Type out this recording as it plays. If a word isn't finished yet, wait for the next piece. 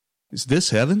Is this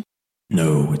heaven?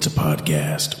 No, it's a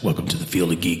podcast. Welcome to the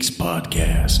Field of Geeks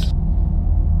podcast.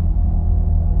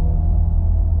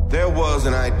 There was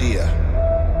an idea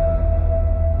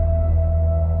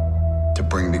to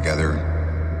bring together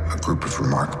a group of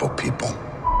remarkable people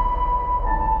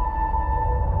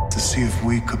to see if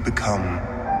we could become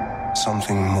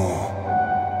something more.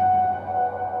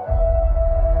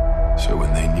 So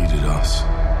when they needed us,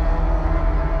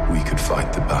 we could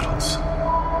fight the battles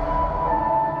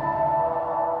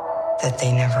that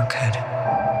they never could.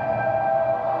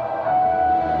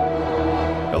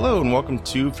 Hello and welcome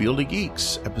to Field of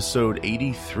Geeks, episode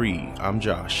 83. I'm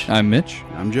Josh. I'm Mitch.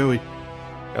 I'm Joey.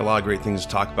 Got a lot of great things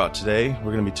to talk about today.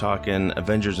 We're going to be talking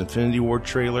Avengers Infinity War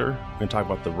trailer. We're going to talk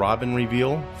about the Robin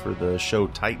reveal for the show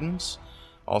Titans.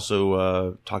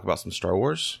 Also talk about some Star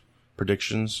Wars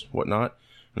predictions, whatnot.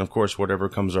 And of course, whatever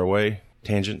comes our way.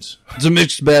 Tangents. It's a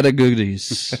mixed bag of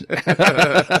goodies.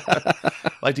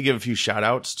 I'd like to give a few shout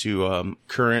outs to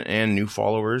current and new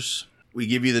followers. We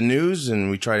give you the news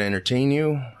and we try to entertain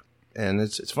you, and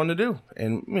it's fun to do.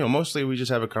 And mostly we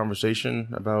just have a conversation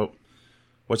about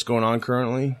what's going on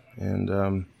currently,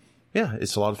 and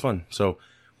it's a lot of fun. So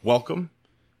welcome.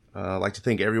 I'd like to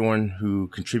thank everyone who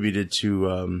contributed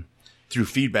to through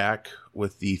feedback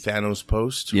with the Thanos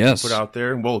post we put out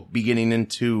there. We'll be getting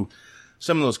into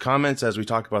some of those comments as we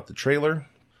talk about the trailer.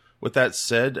 With that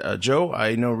said, Joe,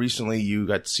 I know recently you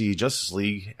got to see Justice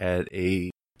League at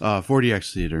a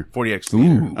 40X theater. 40X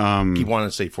theater. Keep wanting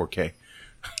to say 4K.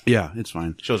 Yeah, it's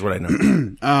fine. Shows what I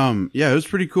know. Yeah, it was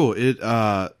pretty cool. It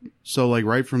so like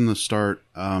right from the start,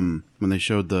 when they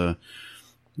showed their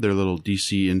little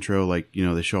DC intro, like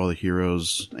they show all the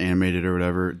heroes animated or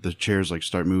whatever, the chairs like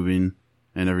start moving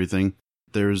and everything.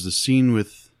 There was the scene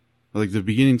with like the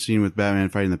beginning scene with Batman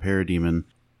fighting the Parademon,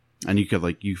 and you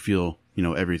could you feel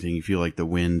everything. You feel like the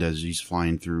wind as he's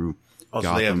flying through. Also,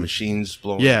 Gotham. they have machines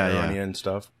blowing on you and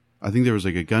stuff. I think there was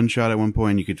like a gunshot at one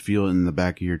point. You could feel it in the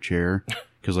back of your chair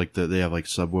because they have like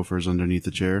subwoofers underneath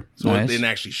the chair. So they didn't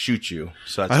actually shoot you.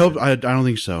 So that's I don't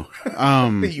think so.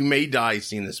 You may die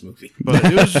seeing this movie, but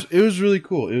it was really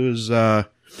cool. It was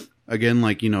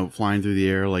again flying through the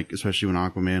air, like especially when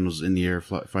Aquaman was in the air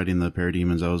fighting the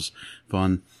Parademons. That was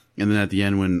fun. And then at the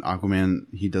end when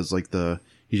Aquaman he does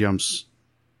he jumps,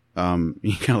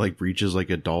 he kind of breaches like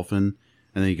a dolphin.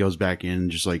 And then he goes back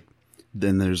in,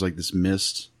 then there's this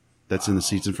mist that's in the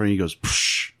seats in front of you. He goes,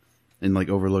 psh, and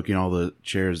overlooking all the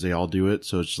chairs, they all do it.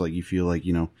 So it's you feel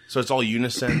So it's all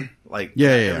unison?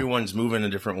 Everyone's moving a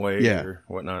different way or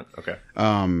whatnot? Okay.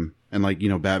 And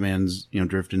Batman's,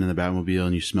 drifting in the Batmobile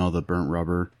and you smell the burnt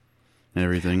rubber and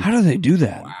everything. How do they do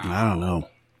that? Wow. I don't know.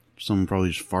 Someone probably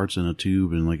just farts in a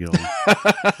tube and it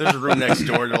all. There's a room next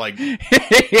door. They're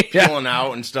peeling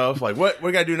out and stuff. What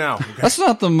we gotta do now? Okay. That's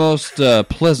not the most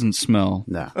pleasant smell.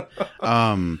 Nah.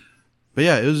 But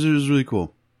yeah, it was really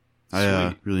cool.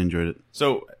 I really enjoyed it.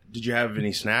 So, did you have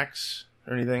any snacks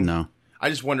or anything? No.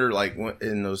 I just wonder,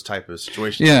 in those type of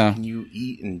situations, can you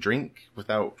eat and drink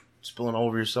without spilling all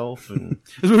over yourself? And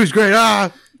this movie's great.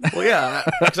 Well, yeah.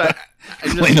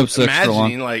 I'm Clean up just sex for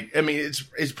long. imagining,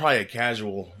 it's probably a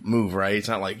casual move, right? It's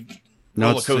not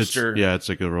roller coaster. It's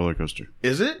like a roller coaster.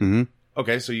 Is it? Mm-hmm.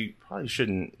 Okay, so you probably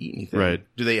shouldn't eat anything. Right.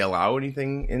 Do they allow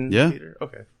anything in the theater?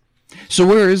 Okay. So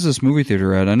where is this movie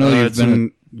theater at? I know you've been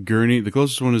in Gurnee. The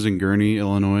closest one is in Gurnee,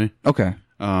 Illinois. Okay.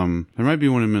 There might be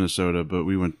one in Minnesota, but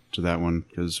we went to that one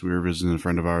because we were visiting a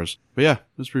friend of ours. But yeah,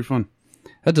 it was pretty fun.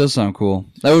 That does sound cool.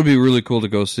 That would be really cool to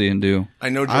go see and do. I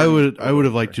know. I would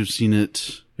have liked to have seen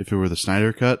it if it were the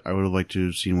Snyder Cut. I would have liked to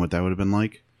have seen what that would have been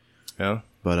like. Yeah.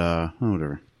 But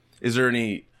whatever. Is there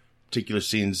any particular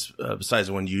scenes besides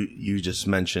the one you just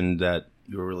mentioned that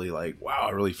you were really wow,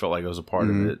 I really felt like I was a part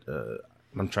of it?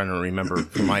 I'm trying to remember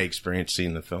from my experience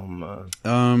seeing the film.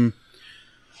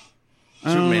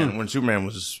 Superman, when Superman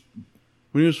was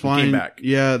when he was flying, came back.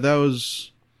 Yeah, that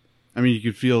was. I mean, you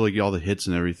could feel all the hits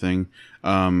and everything.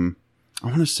 I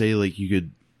want to say you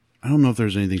could. I don't know if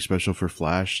there's anything special for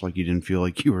Flash. You didn't feel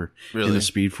like you were in the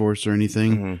Speed Force or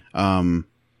anything. Mm-hmm.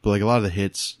 But a lot of the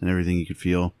hits and everything you could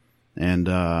feel. And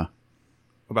what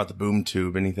about the boom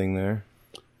tube? Anything there?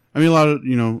 I mean, a lot of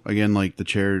again the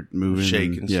chair moving,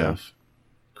 shake and stuff.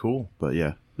 Cool. But yeah,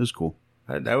 it was cool.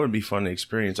 That would be fun to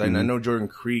experience. I know Jordan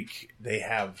Creek. They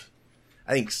have.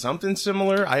 I think something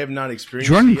similar. I have not experienced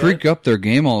Jordan it yet. Creek upped their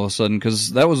game all of a sudden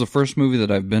because that was the first movie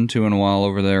that I've been to in a while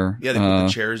over there. Yeah, they put the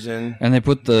chairs in. And they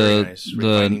put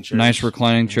the nice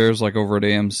reclining chairs over at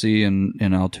AMC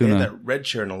in Altoona. They had that red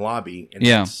chair in the lobby. And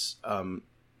that's,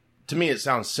 to me, it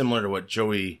sounds similar to what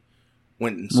Joey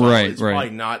went and saw. Right, it's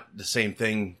probably not the same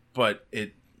thing, but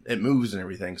it it moves and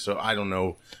everything. So I don't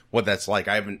know what that's like.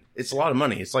 It's a lot of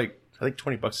money. It's like, I think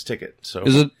 $20 a ticket. So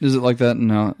is it like that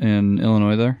in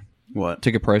Illinois there? What?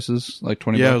 Ticket prices, like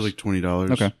 $20? Yeah, it was like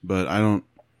 $20. Okay. But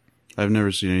I've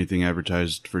never seen anything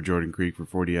advertised for Jordan Creek for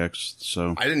 40X,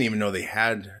 so. I didn't even know they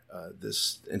had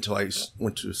this until I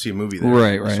went to see a movie there.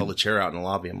 Right. I saw the chair out in the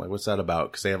lobby. I'm like, what's that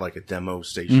about? Because they have like a demo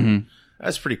station.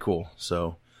 That's pretty cool.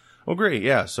 So, well, great.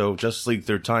 Yeah. So Justice League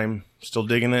Third Time, still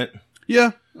digging it.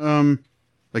 Yeah.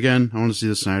 Again, I want to see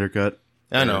the Snyder Cut.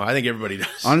 I know. I think everybody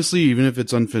does. Honestly, even if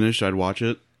it's unfinished, I'd watch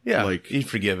it. Yeah. Like, you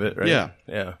forgive it, right? Yeah.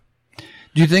 Yeah.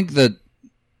 Do you think that?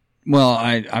 Well,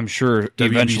 I'm sure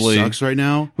eventually. WB sucks right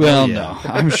now. Well, yeah.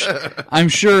 no, I'm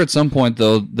sure at some point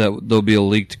though that there'll be a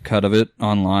leaked cut of it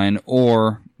online,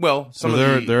 or Well,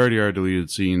 there already are deleted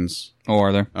scenes. Oh,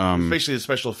 are there? Especially the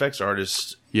special effects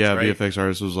artist. Yeah, right? VFX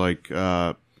artist was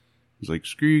like,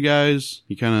 screw you guys.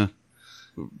 He kind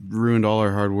of ruined all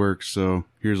our hard work. So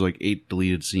here's like 8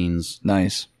 deleted scenes.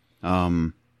 Nice.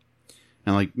 And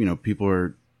like, people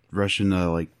are rushing to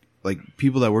like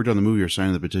people that worked on the movie are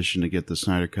signing the petition to get the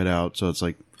Snyder cut out. So it's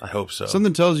like, I hope so.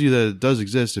 something tells you that it does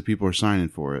exist if people are signing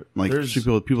for it. Like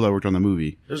people that worked on the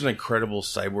movie. There's an incredible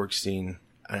Cyborg scene.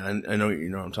 And I know you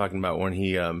know what I'm talking about, when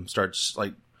he starts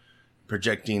like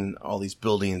projecting all these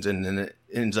buildings, and then it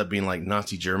ends up being like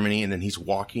Nazi Germany, and then he's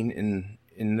walking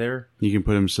in there. He can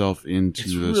put himself into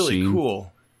It's the really scene.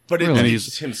 Cool. But And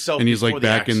it's himself. And he's before like the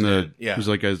back in the, accident. Yeah. he's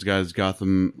like has got his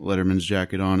Gotham Letterman's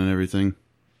jacket on and everything.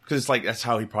 Because it's like, that's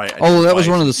how he probably. Oh, that was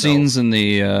one of the himself. scenes in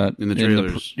the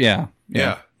trailers. Yeah.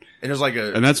 Yeah. And there's like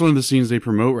And that's one of the scenes they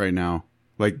promote right now.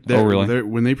 Like, really?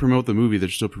 When they promote the movie, they're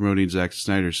still promoting Zack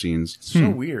Snyder scenes. so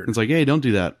weird. It's like, hey, don't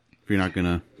do that if you're not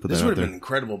gonna put This that would out have there. been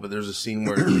incredible, but there's a scene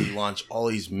where they launch all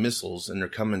these missiles and they're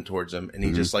coming towards him, and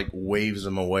he just like waves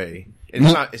them away. And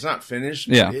it's not finished.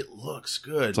 But Yeah. it looks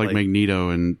good. It's like Magneto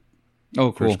and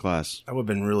Oh, cool. First Class. That would have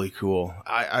been really cool.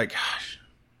 I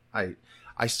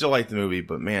still like the movie,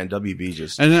 but man, WB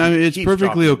just And I mean, it's keeps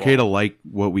perfectly dropping the okay to ball. like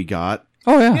what we got,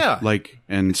 Oh yeah. Yeah. like,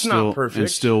 and It's not perfect. and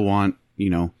still want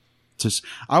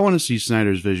I want to see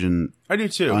Snyder's vision I do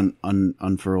too.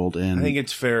 unfurled, and I think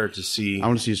it's fair to see. I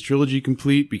want to see his trilogy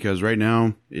complete because right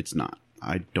now it's not.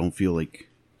 I don't feel like.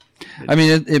 I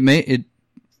mean, it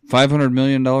 $500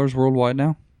 million worldwide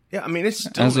now. Yeah, I mean, it's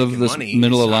still As of making this money.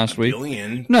 middle It's of not last a week.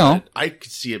 billion, No. but I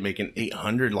could see it making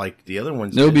 800 like the other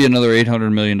ones. There'll did. be another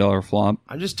 $800 million flop.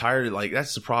 I'm just tired of, like,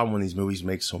 that's the problem when these movies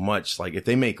make so much. Like, if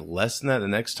they make less than that the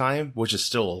next time, which is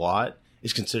still a lot,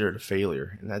 it's considered a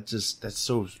failure. And that's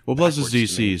so. Well, plus it's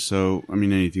backwards to me. DC, so I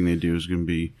mean, anything they do is going to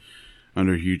be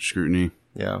under huge scrutiny.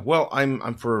 Yeah. Well,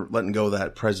 I'm for letting go of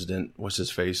that president. What's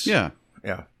his face? Yeah,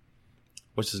 Yeah.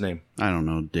 What's his name? I don't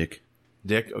know, Dick.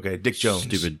 Dick? Okay, Dick Jones.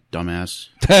 Stupid dumbass.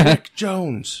 Dick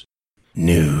Jones.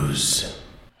 News.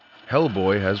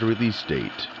 Hellboy has a release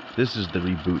date. This is the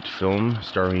reboot film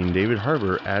starring David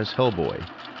Harbour as Hellboy,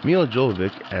 Mila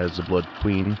Jovovich as the Blood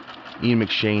Queen, Ian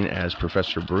McShane as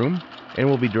Professor Broom, and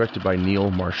will be directed by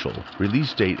Neil Marshall.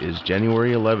 Release date is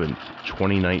January 11th,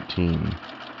 2019.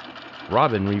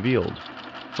 Robin revealed.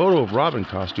 Photo of Robin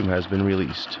costume has been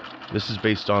released. This is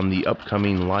based on the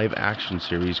upcoming live-action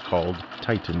series called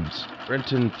Titans.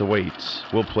 Brenton Thwaites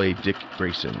will play Dick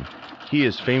Grayson. He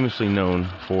is famously known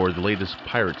for the latest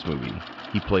Pirates movie.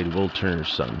 He played Will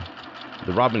Turner's son.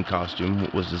 The Robin costume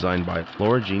was designed by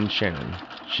Laura Jean Shannon.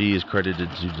 She is credited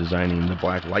to designing the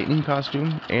Black Lightning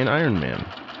costume and Iron Man.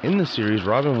 In the series,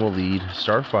 Robin will lead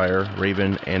Starfire,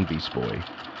 Raven, and Beast Boy.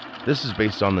 This is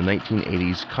based on the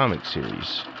 1980s comic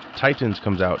series. Titans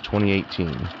comes out 2018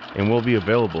 and will be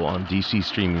available on DC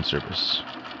streaming service.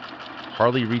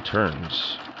 Harley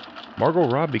returns. Margot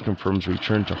Robbie confirms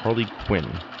return to Harley Quinn.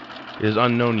 It is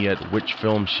unknown yet which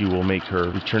film she will make her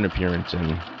return appearance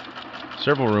in.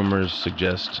 Several rumors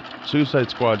suggest Suicide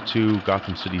Squad 2,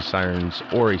 Gotham City Sirens,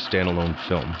 or a standalone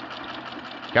film.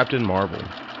 Captain Marvel.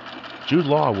 Jude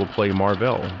Law will play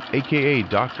Mar-Vell, aka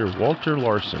Dr. Walter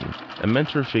Larson, a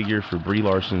mentor figure for Brie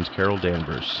Larson's Carol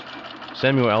Danvers.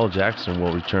 Samuel L. Jackson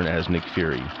will return as Nick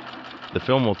Fury. The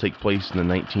film will take place in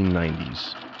the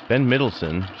 1990s. Ben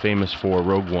Mendelsohn, famous for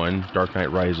Rogue One, Dark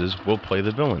Knight Rises, will play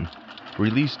the villain.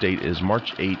 Release date is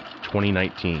March 8,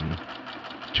 2019.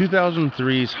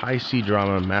 2003's high-sea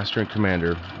drama Master and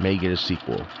Commander may get a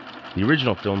sequel. The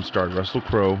original film starred Russell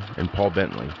Crowe and Paul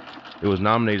Bentley. It was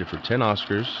nominated for 10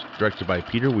 Oscars, directed by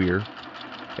Peter Weir,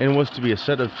 and was to be a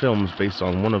set of films based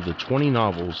on one of the 20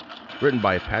 novels written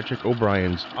by Patrick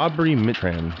O'Brien's Aubrey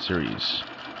Mitran series.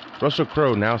 Russell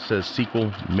Crowe now says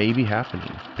sequel may be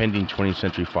happening, pending 20th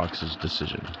Century Fox's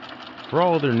decision. For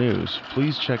all other news,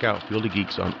 please check out Field of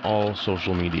Geeks on all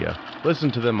social media.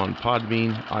 Listen to them on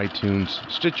Podbean, iTunes,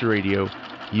 Stitcher Radio,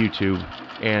 YouTube,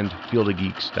 and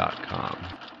fieldofgeeks.com.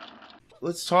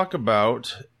 Let's talk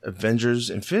about Avengers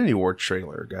Infinity War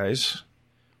trailer, guys.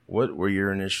 What were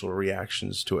your initial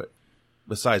reactions to it?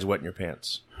 Besides wetting your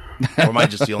pants. Or am I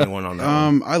just the only one on that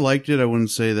one? I liked it. I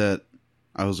wouldn't say that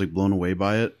I was like blown away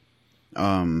by it.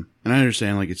 And I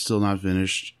understand like it's still not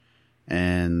finished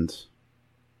and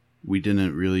we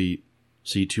didn't really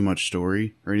see too much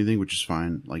story or anything, which is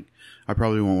fine. Like I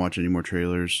probably won't watch any more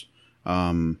trailers.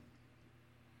 But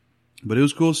it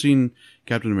was cool seeing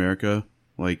Captain America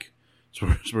like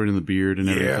sporting the beard and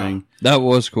everything. That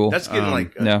was cool. That's getting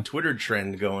like a yeah. Twitter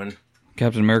trend going.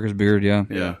 Captain America's beard, yeah.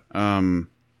 Yeah.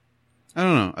 I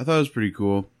don't know. I thought it was pretty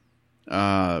cool.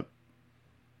 The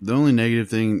only negative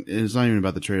thing, and it's not even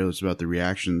about the trailer, it's about the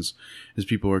reactions, is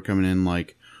people are coming in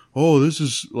like, oh, this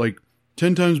is like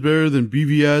 10 times better than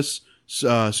BVS,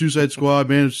 Suicide Squad,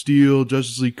 Man of Steel,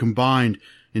 Justice League combined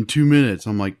in 2 minutes.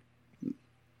 I'm like,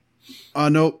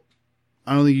 nope.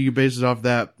 I don't think you can base it off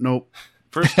that. Nope.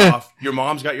 First off, your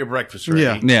mom's got your breakfast ready.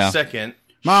 Yeah. Yeah. Second,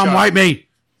 Mom, wipe me.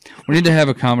 We need to have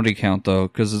a comedy count, though,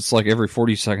 because it's like every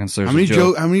 40 seconds there's How many a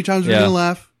joke. How many times are we Yeah. gonna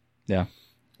laugh? Yeah.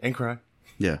 and cry.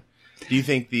 Yeah. Do you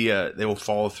think they will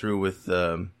follow through with,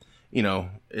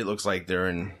 it looks like they're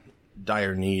in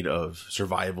dire need of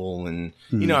survival and,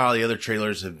 you know how the other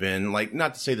trailers have been, like,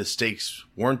 not to say the stakes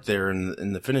weren't there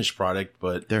in the finished product,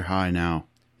 but They're high now.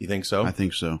 you think so? I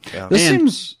think so. Yeah.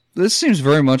 This seems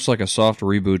very much like a soft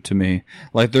reboot to me.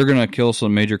 Like they're gonna kill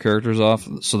some major characters off,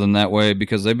 so then that way,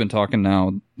 because they've been talking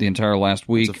now the entire last It's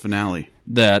week a finale.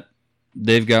 that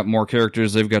they've got more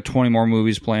characters, they've got 20 more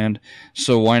movies planned.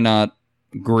 So why not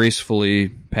gracefully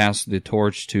pass the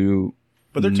torch to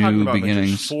But they're talking new about beginnings?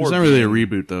 Avengers 4 It's not really a being-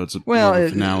 reboot though. It's a Well, more of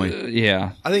a finale.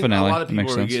 Yeah, I think finale. a lot of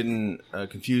Makes people are sense. getting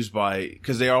confused by,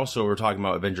 because they also were talking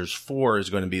about Avengers 4 is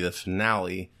going to be the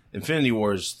finale. Infinity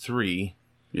War is 3.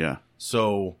 Yeah.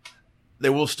 So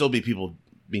there will still be people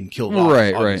being killed off,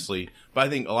 Right, right. obviously. But I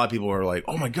think a lot of people are like,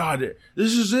 oh my God,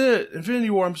 this is it. Infinity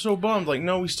War, I'm so bummed. Like,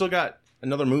 no, we still got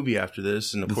another movie after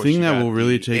this. And of The course, thing you that got will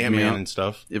really the take me Ant-Man out- and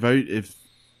stuff. If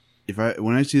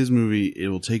when I see this movie, it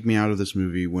will take me out of this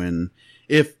movie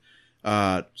if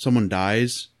someone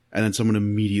dies and then someone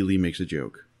immediately makes a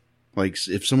joke. Like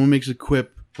if someone makes a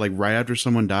quip like right after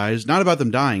someone dies, not about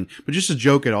them dying, but just a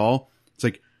joke at all. It's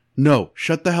like, no,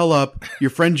 shut the hell up. Your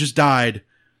friend just died.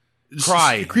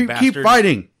 Cry, Keep bastard.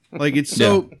 fighting. Like it's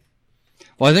so.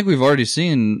 Well, I think we've already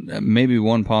seen maybe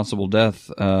one possible death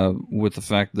with the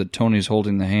fact that Tony's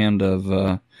holding the hand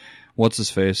of what's his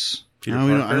face. Peter I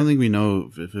Parker? don't think we know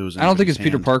if it was. I don't think it's anybody's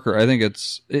Peter hand. Parker. I think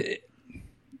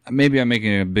maybe I'm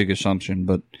making a big assumption,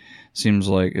 but seems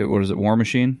like what is it? War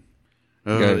Machine?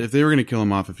 Okay. If they were going to kill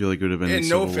him off, I feel like it would have been. And in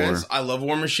no Civil offense, War. I love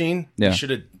War Machine. Yeah. He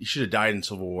should have died in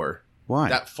Civil War. Why?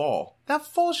 That fall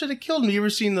should have killed me. You ever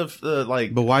seen the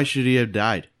like? But why should he have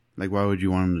died? Like, why would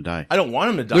you want him to die? I don't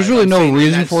want him to die. There's really I'm no saying in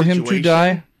reason that for him to situation-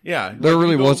 die. Yeah, There like,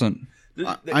 really you go- wasn't.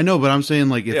 I know, but I'm saying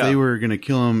like if Yeah. they were gonna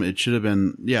kill him, it should have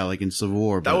been like in Civil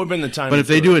War. That would have been the time. But to if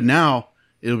they do do it now,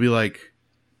 it'll be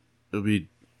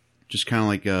just kind of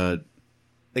like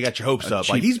they got your hopes up.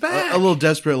 cheap- Like he's back. a little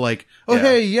desperate. Like, oh Yeah.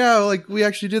 hey, yeah, like we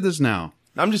actually did this now.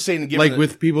 I'm just saying, Like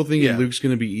with people thinking Yeah. Luke's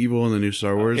gonna be evil in the new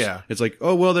Star Wars. Yeah. It's like,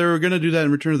 oh well, they were gonna do that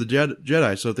in Return of the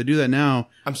Jedi. So if they do that now,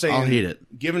 I'm saying, I'll hate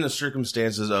it. Given the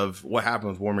circumstances of what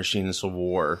happened with War Machine and Civil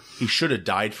War, he should have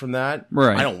died from that.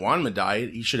 Right. I don't want him to die.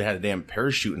 He should have had a damn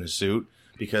parachute in his suit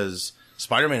because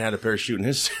Spider-Man had a parachute in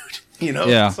his suit. You know,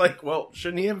 Yeah. It's like, well,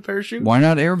 shouldn't he have a parachute? Why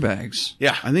not airbags?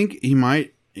 Yeah, I think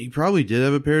he probably did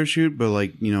have a parachute, but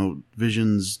like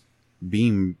Vision's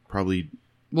beam probably.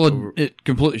 Well, it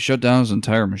completely shut down his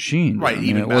entire machine. right. I mean,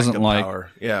 Even it wasn't backup like. power.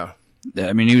 Yeah,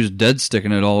 I mean, he was dead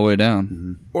sticking it all the way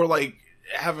down. or like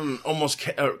have him almost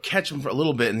catch him for a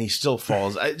little bit and he still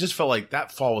falls. I just felt like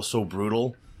that fall was so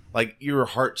brutal. Like your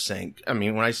heart sank. I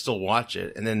mean, when I still watch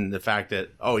it, and then the fact that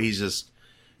he's just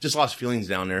lost feelings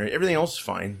down there. Everything else is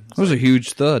fine. It was a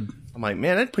huge thud. I'm like,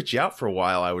 man, that'd put you out for a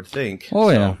while, I would think. Oh,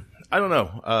 yeah. I don't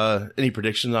know. Any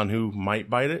predictions on who might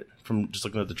bite it from just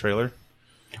looking at the trailer?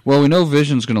 Well, we know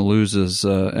Vision's going to lose his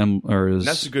his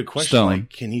That's a good question. stone. Like,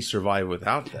 can he survive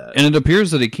without that? And it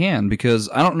appears that he can, because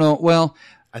I don't know. Well,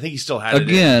 I think he still had it.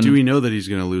 again, Do we know that he's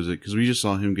going to lose it? Because we just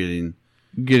saw him getting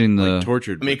getting the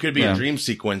tortured. I mean, it could be Yeah. a dream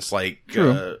sequence like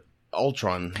True.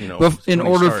 Ultron. You know, But in when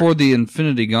he order started. for the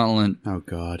Infinity Gauntlet oh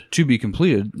God. to be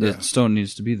completed, the Yeah. stone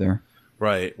needs to be there.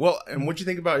 Right. Well, and what do you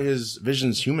think about his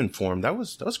Vision's human form? That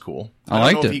was cool. I don't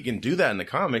liked know if it. he can do that in the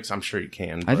comics. I'm sure he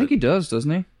can. I think he does,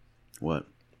 doesn't he? What?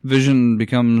 Vision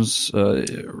becomes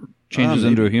changes maybe.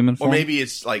 into a human or form. maybe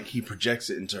it's like he projects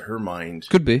it into her mind.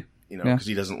 Could be. You know, Yeah. because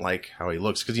he doesn't like how he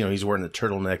looks. Because he's wearing the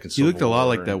turtleneck and He looked a lot Civil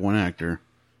like War that and- one actor.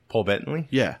 Paul Bettany?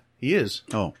 Yeah. He is.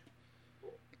 Oh.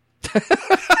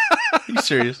 Are you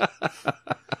serious?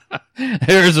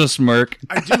 There's a smirk.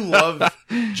 I do love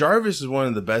Jarvis is one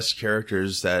of the best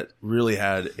characters that really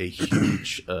had a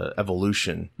huge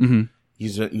evolution. Mm-hmm.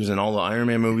 He was in all the Iron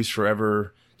Man movies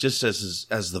forever, just as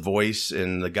the voice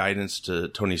and the guidance to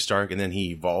Tony Stark, and then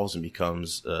he evolves and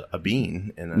becomes a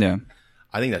being. And Yeah.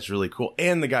 I think that's really cool.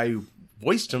 And the guy who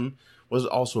voiced him was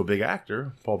also a big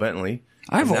actor, Paul Bettany.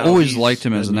 I've And now always he's- liked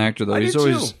him as an actor, though. I He's do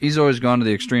always too. he's always gone to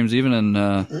the extremes, even in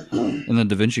the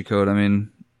Da Vinci Code. I mean,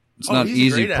 it's Oh, not he's a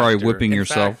easy great probably actor. whipping In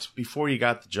yourself. fact, before he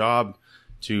got the job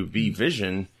to be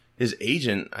Vision, his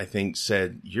agent, I think,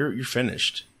 said, "You're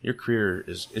finished. Your career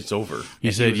it's over." He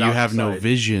And said, was "You have no outside.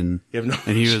 vision." You have no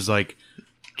And he was like,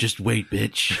 "Just wait,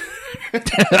 bitch."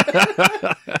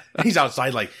 He's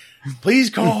outside like, "Please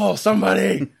call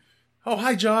somebody." Oh,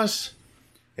 hi, Joss.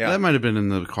 Yeah. That might have been in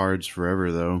the cards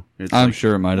forever, though. It's I'm like,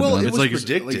 sure it might have Well, been. it It's was like,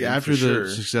 predicted, after for the sure.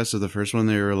 success of the first one,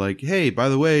 they were like, "Hey, by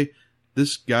the way,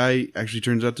 this guy actually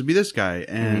turns out to be this guy,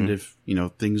 and Mm-hmm.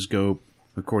 if things go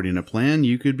according to plan,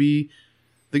 you could be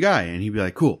the guy." And he'd be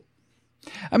like, "Cool."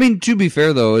 I mean, to be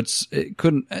fair though,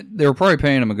 they were probably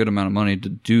paying him a good amount of money to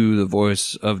do the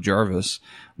voice of Jarvis.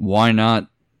 Why not?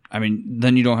 I mean,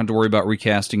 then you don't have to worry about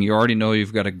recasting. You already know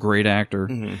you've got a great actor.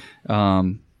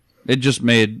 Mm-hmm. It just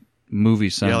made movie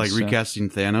sense. Yeah, like recasting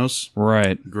Thanos.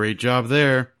 Right. Great job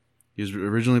there. He was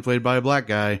originally played by a black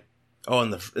guy Oh, in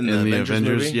the in the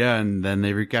Avengers. movie? Yeah, and then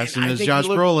they recast him And I as think Josh he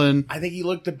looked- Brolin. I think he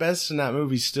looked the best in that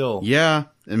movie still. Yeah,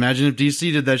 imagine if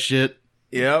DC did that shit.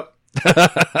 Yep.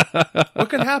 What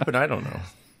could happen? I don't know.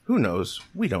 Who knows?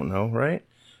 We don't know, right?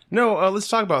 No, let's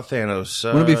talk about Thanos.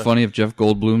 Wouldn't it be funny if Jeff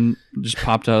Goldblum just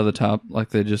popped out of the top like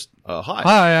they just, Hi.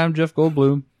 "Hi, I'm Jeff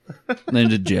Goldblum," and then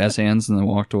did jazz hands and then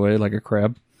walked away like a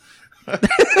crab.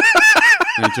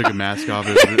 And he took a mask off.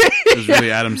 It was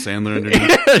really Adam Sandler underneath.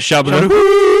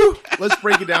 Shabba-daboo. Let's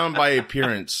break it down by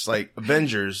appearance. Like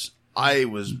Avengers, I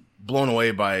was blown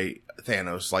away by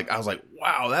Thanos. Like I was like,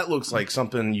 wow, that looks like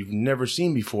something you've never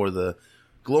seen before. The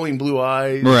glowing blue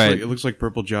eyes. Right. It looks like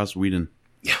purple Joss Whedon.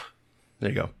 There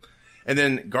you go. And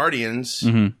then Guardians,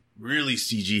 really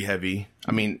CG heavy.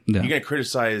 I mean, Yeah. you're going to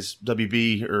criticize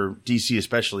WB or DC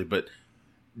especially, but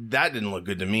that didn't look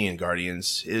good to me in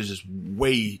Guardians. It was just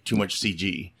way too much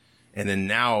CG. And then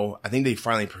now, I think they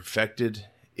finally perfected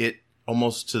it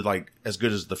almost to like as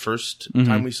good as the first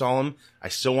time we saw him. I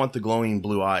still want the glowing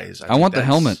blue eyes. I think want the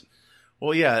that's- helmet.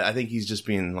 Well, yeah, I think he's just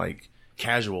being like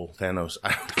casual Thanos.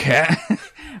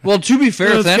 Well, to be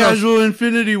fair, It's Thanos. casual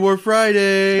Infinity War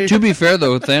Friday. To be fair,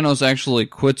 though, Thanos actually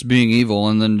quits being evil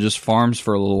and then just farms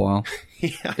for a little while.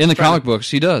 Yeah, In the comic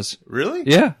books, he does. really?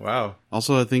 Yeah. Wow.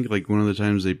 Also, I think like one of the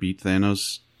times they beat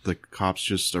Thanos, the cops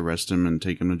just arrest him and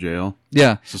take him to jail.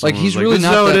 Yeah. So Like, someone he's was really this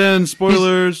is not how it that, ends.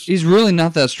 Spoilers. he's really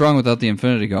not that strong without the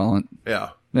Infinity Gauntlet. Yeah.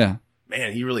 Yeah.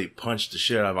 Man, he really punched the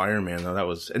shit out of Iron Man, though. That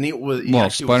was, and he was, Well,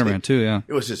 actually was Spider-Man like- too, yeah.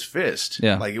 It was his fist.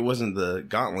 Yeah. Like, it wasn't the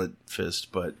gauntlet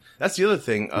fist, but that's the other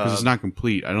thing. Because it's not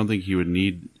complete. I don't think he would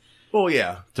need Well,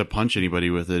 yeah. to punch anybody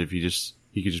with it if he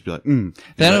could just be like,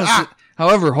 Thanos,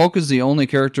 however, Hulk is the only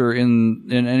character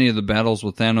in any of the battles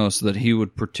with Thanos that he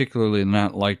would particularly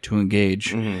not like to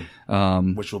engage,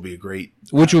 Which will be a great.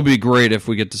 which would be great if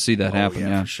we get to see that Oh, happen, yeah,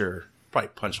 yeah. for sure. Probably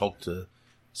punch Hulk to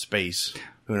space.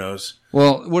 Who knows?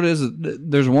 Well, what is it?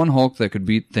 There's one Hulk that could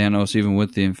beat Thanos even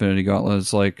with the Infinity Gauntlet.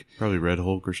 It's like, probably Red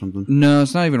Hulk or something. no,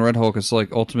 it's not even Red Hulk. It's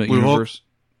like Ultimate Blue Hulk? Universe.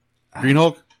 Green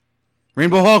Hulk?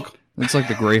 Rainbow Hulk? It's like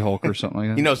the Gray Hulk or something like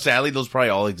that. You know, sadly, those probably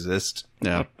all exist.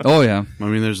 Yeah. Oh, yeah. I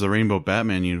mean, there's the Rainbow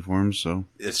Batman uniforms, so.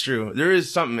 It's true. There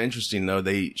is something interesting, though.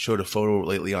 They showed a photo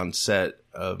lately on set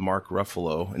of Mark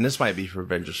Ruffalo, and this might be for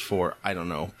Avengers 4. I don't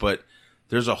know. But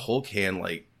there's a Hulk hand,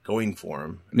 like, going for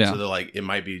him. Yeah. So they're like, it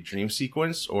might be a dream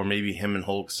sequence, or maybe him and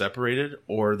Hulk separated,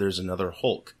 or there's another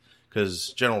Hulk.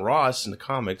 Because General Ross in the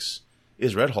comics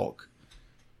is Red Hulk.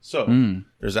 So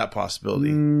there's that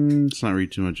possibility. Let's not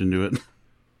read too much into it.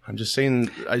 I'm just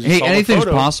saying. I just Hey, saw the anything's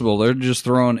photo. possible. They're just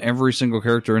throwing every single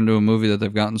character into a movie that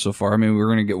they've gotten so far. I mean, we're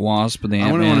going to get Wasp and the I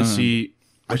Ant-Man. want to see.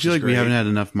 I Which feel is like we great. haven't had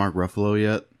enough Mark Ruffalo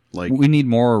yet. Like, We need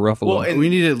more Ruffalo. Well, and- we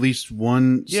need at least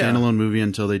one Yeah. standalone movie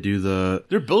until they do the.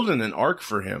 They're building an arc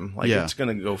for him. Like, Yeah. it's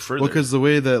going to go further. Well, because the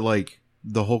way that like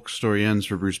the Hulk story ends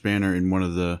for Bruce Banner in one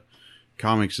of the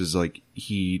comics is like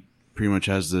he pretty much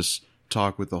has this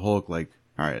talk with the Hulk, like,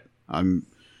 all right, I'm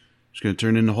just gonna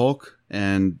turn into Hulk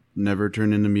and never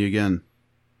turn into me again,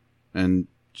 and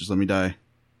just let me die.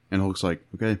 And Hulk's like,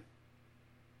 okay.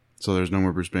 So there's no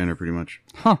more Bruce Banner, pretty much.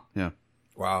 Huh. Yeah,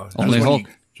 wow. That's Only when Hulk. you-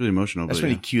 it's really emotional. That's but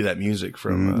when yeah. you cue that music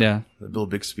from Yeah. the Bill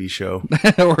Bixby show.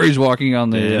 Where he's walking on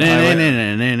the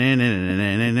highway.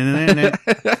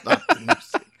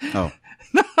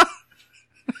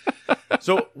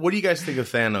 So, what do you guys think of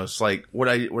Thanos? Like what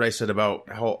I said about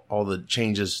how all the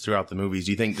changes throughout the movies.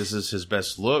 Do you think this is his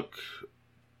best look?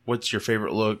 What's your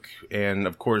favorite look? And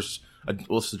of course,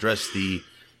 let's address the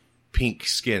pink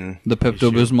skin, The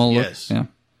Pepto-Bismol look. Yes. Yeah.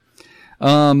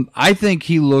 I think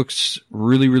he looks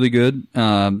really, really good.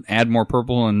 Add more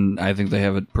purple, and I think they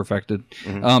have it perfected.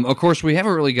 Of course, we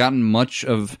haven't really gotten much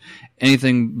of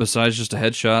anything besides just a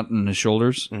headshot and his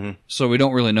shoulders, so we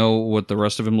don't really know what the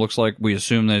rest of him looks like. We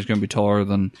assume that he's going to be taller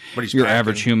than But he's your packing.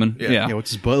 average human. Yeah. Yeah. Yeah,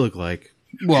 what's his butt look like?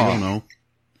 Well, I don't know.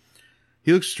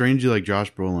 He looks strangely like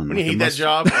Josh Brolin. When you Like hate a that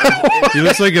job, He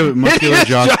looks like a muscular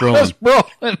Josh Brolin.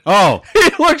 Brolin. Oh, He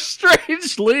looks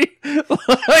strangely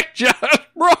like Josh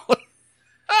Brolin.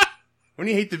 when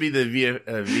you hate to be the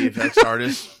VFX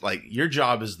artist, like your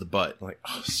job is the butt. Like,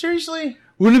 oh, seriously?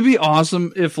 Wouldn't it be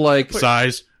awesome if, like,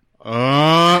 size. Look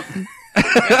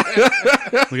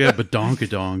at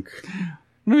badonkadonk.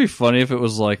 wouldn't it be funny if it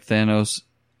was like Thanos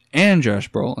and Josh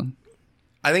Brolin?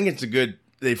 I think it's a good.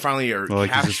 They finally are Like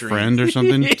he's his capturing. friend or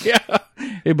something. Yeah.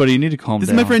 Hey, buddy, you need to calm This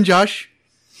down. is my friend Josh.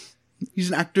 He's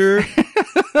an actor.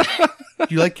 Do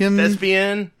you like him?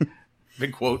 Thespian.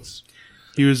 Big quotes.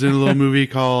 He was in a little movie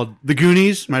called The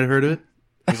Goonies. Might have heard of it.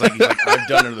 He's like, I've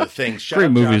done other things. Shut Great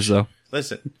up, movies, Josh. though.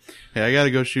 Listen, Hey, I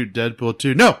gotta go shoot Deadpool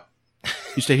 2. No!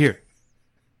 You stay here.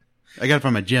 I gotta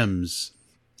find my gems.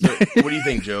 what do you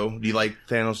think, Joe? Do you like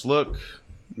Thanos' look?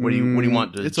 What do you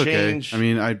want to It's change? okay. I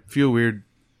mean, I feel weird,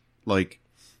 like,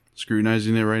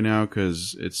 scrutinizing it right now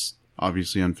because it's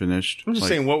obviously unfinished. I'm just Like,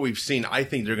 saying what we've seen. I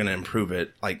think they're going to improve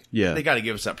it. Like, Yeah. they got to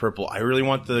give us that purple. I really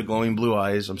want the glowing blue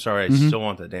eyes. I'm sorry, I Mm-hmm. still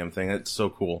want that damn thing. It's so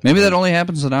cool. Maybe that only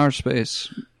happens in outer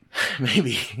space.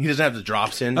 Maybe he doesn't have the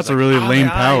drops in. That's It's a really "Ah, lame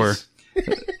my power." eyes."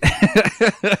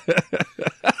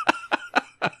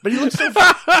 But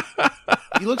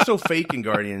he looks so fake in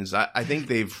Guardians. I think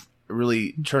they've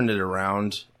really turned it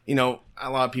around. You know, a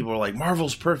lot of people are like,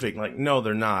 Marvel's perfect. Like, no,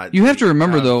 they're not. You have to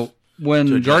remember, Have though, to when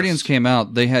adjust. Guardians came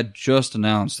out, they had just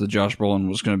announced that Josh Brolin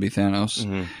was going to be Thanos.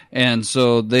 Mm-hmm. And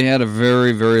so they had a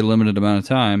very, very limited amount of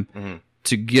time Mm-hmm.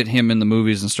 to get him in the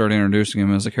movies and start introducing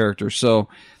him as a character. So,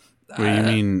 Wait, you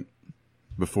mean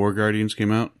before Guardians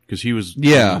came out? Because he was.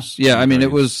 yeah. Thanos Yeah, I in mean, it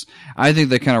Guardians. was... I think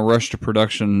they kind of rushed to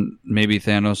production, maybe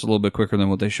Thanos, a little bit quicker than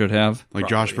what they should have. Like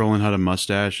Josh Brolin had a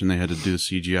mustache and they had to do the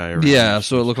CGI around Yeah, it.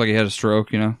 so it looked like he had a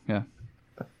stroke, you know? Yeah.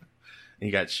 He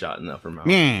got shot in the upper mouth.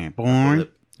 Yeah, boy.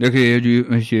 Okay,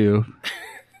 you.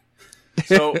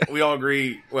 So we all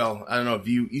agree. Well, I don't know if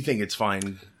you think it's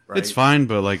fine. Right? It's fine,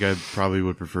 but like I probably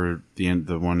would prefer the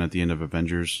one at the end of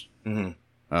Avengers.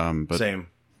 Mm-hmm. But Same.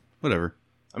 whatever.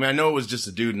 I mean, I know it was just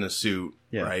a dude in a suit,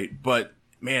 Yeah. right? But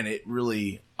man, it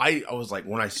really. I was like,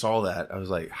 when I saw that, I was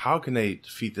like, how can they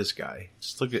defeat this guy?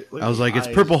 Just look at. I was his like, it's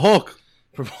eyes. Purple Hulk.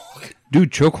 Purple Dude,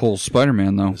 chokehold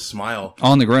Spider-Man, though. smile.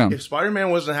 On the ground. If Spider-Man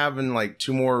wasn't having like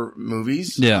 2 more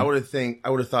movies, Yeah. I would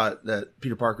have thought that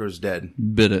Peter Parker was dead,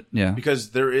 Bit it, yeah. because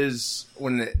there is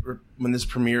when this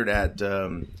premiered at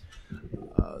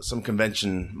some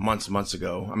convention months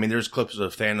ago. I mean, there's clips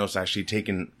of Thanos actually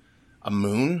taking a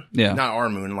moon, Yeah. not our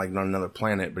moon, like not another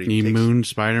planet, but He takes, moon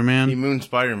Spider-Man. he mooned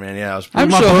Spider-Man. Yeah, it was I'm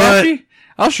pretty, so butt. happy.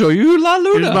 I'll show you La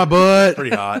Luna. Here's my butt.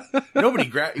 pretty hot. Nobody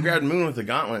grabbed Moon with a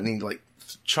gauntlet and he like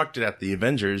chucked it at the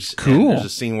Avengers. Cool. And there's a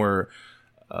scene where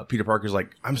Peter Parker's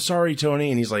like, "I'm sorry,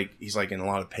 Tony," and he's like in a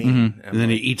lot of pain. And then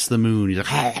he eats the moon. He's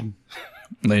like, "Ah."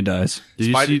 Then he dies. Did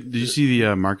you see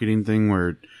the marketing thing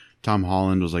where Tom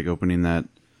Holland was like opening that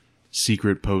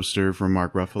secret poster from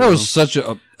Mark Ruffalo? That was such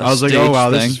a I was like, staged oh wow,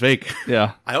 this thing. is fake.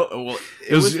 Yeah.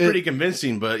 It was pretty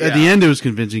convincing, but At the end, it was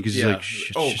convincing because he's Yeah. like,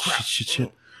 shit, Oh, shit, crap.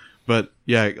 shit. But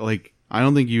yeah, like I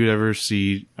don't think you would ever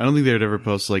see. I don't think they would ever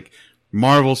post like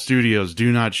Marvel Studios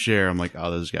do not share. I'm like,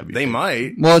 oh, this has got to be. they fake.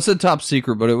 might. Well, it said top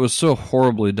secret, but it was so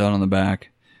horribly done on the back.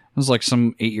 It was like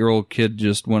some 8-year-old kid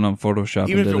just went on Photoshop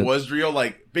Even and if did it was real,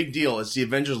 like big deal. It's the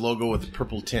Avengers logo with the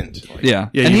purple tint. Like, Yeah.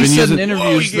 Yeah, and you've he been said in using- Whoa,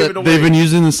 interviews you gave that... it away. They've been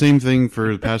using the same thing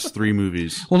for the past 3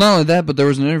 movies. Well, not only that, but there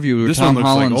was an interview where This Tom one looks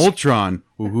Holland... like Ultron.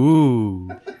 Ooh.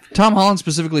 Tom Holland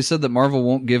specifically said that Marvel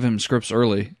won't give him scripts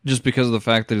early just because of the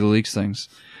fact that he leaks things.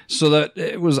 So that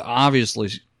it was obviously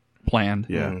planned.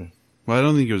 Yeah. Well, I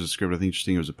don't think it was a script. I think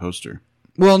it was a poster.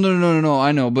 Well, no,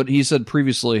 I know. But he said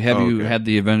previously, have you okay. had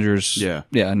the Avengers? Yeah.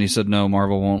 Yeah, and he said, no,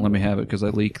 Marvel won't let me have it because I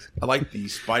leaked. I like the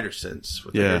spider sense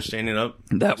with Yeah. the hair standing up.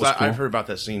 That was cool. I've heard about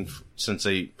that scene since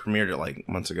they premiered it like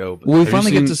months ago. But Will we Have you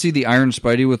finally seen- get to see the Iron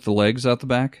Spidey with the legs out the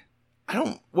back? I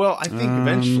don't. Well, I think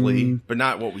eventually, but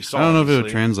not what we saw. I don't know if it would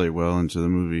obviously. translate well into the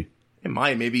movie. It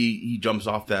might. Maybe he jumps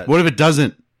off that. What if it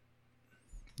doesn't?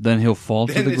 Then he'll fall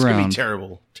to Then the it's gonna be ground.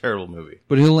 terrible. Terrible movie.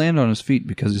 But he'll land on his feet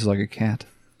because he's like a cat.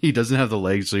 He doesn't have the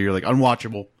legs, so you're like,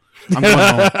 unwatchable. I'm going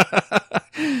home.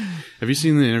 Have you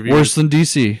seen the interview? Worse than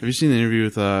DC. Have you seen the interview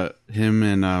with him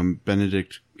and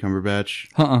Benedict Cumberbatch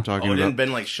talking Oh, about? didn't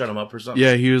Ben like shut him up or something?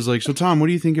 Yeah, he was like, "So Tom, what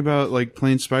do you think about like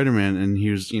playing Spider-Man?" And he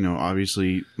was,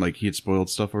 obviously like he had spoiled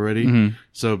stuff already. Mm-hmm.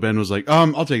 So Ben was like,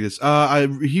 I'll take this.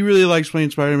 He really likes playing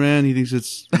Spider-Man. He thinks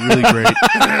it's really great,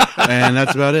 and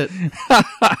that's about it."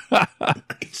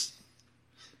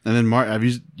 And then Mark,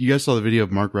 you guys saw the video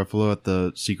of Mark Ruffalo at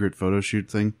the secret photo shoot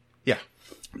thing? Yeah.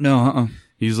 No,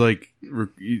 He's like,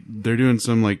 they're doing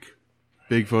some like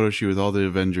big photo shoot with all the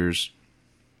Avengers,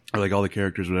 or like all the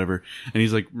characters, whatever. And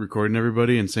he's like recording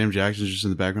everybody, and Sam Jackson's just in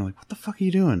the background, like, "What the fuck are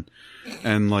you doing?"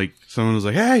 And like someone was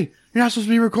like, "Hey, you're not supposed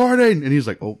to be recording." And he's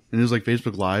like, "Oh," and it was like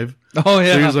Facebook Live. Oh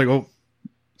yeah. So he was like, "Oh."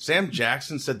 Sam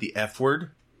Jackson said the F word.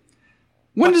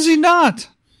 When does he not?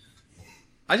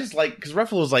 I just like, because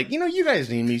Ruffalo's like, you guys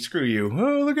need me. Screw you.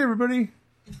 Oh, look, everybody.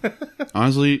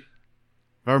 Honestly, if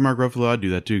I were Mark Ruffalo, I'd do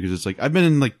that too, because it's like, I've been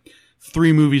in like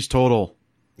 3 movies total.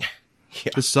 Yeah.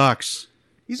 This sucks.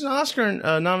 He's an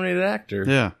Oscar nominated actor.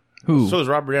 Yeah. Who? So is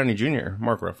Robert Downey Jr.,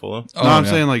 Mark Ruffalo. Oh, No, I'm yeah.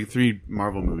 saying like 3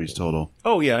 Marvel movies total.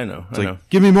 Oh, yeah, I know. It's I like, know.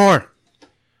 give me more.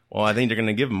 Well, I think they're going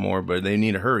to give him more, but they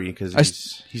need to hurry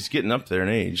because he's getting up there in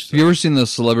age. So. Have you ever seen the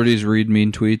celebrities read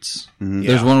mean tweets? Mm-hmm.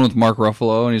 There's Yeah. one with Mark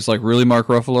Ruffalo, and he's like, "Really, Mark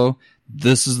Ruffalo?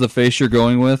 This is the face you're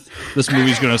going with? This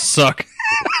movie's gonna suck."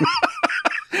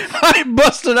 I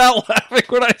busted out laughing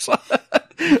when I saw that.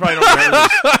 You probably don't remember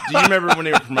this. Do you remember when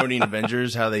they were promoting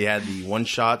Avengers, how they had the one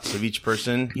shots of each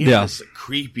person? He had this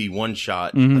creepy one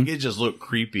shot. Like, it just looked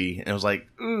creepy. And it was like,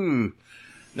 ooh.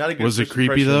 Not a good Was it first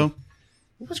creepy impression. though?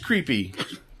 It was creepy.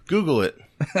 Google it.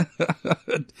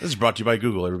 This is brought to you by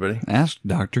Google, everybody. Ask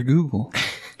Dr. Google.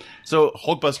 So,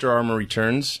 Hulkbuster armor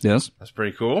returns. Yes. That's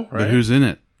pretty cool, right? But who's in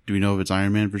it? Do we know if it's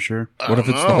Iron Man for sure? What if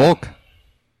it's the know. Hulk?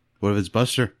 What if it's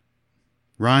Buster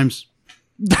Rhymes?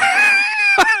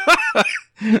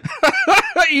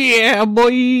 Yeah,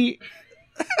 boy.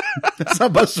 That's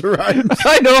not Buster Rhymes.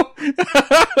 I know.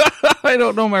 I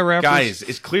don't know my rappers. Guys,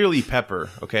 it's clearly Pepper,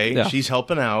 okay? Yeah. She's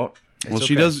helping out. It's Well,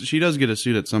 she okay. does get a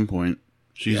suit at some point.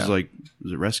 She's Yeah. like,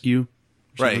 is it Rescue?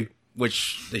 Right.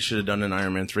 Which they should have done in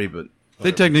Iron Man 3, but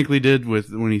They technically did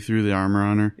with when he threw the armor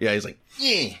on her. yeah, he's like,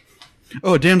 yeah.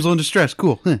 Oh, a damsel in distress.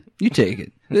 Cool. Huh. You take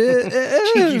it.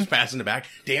 She keeps passing it back.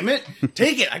 Damn it.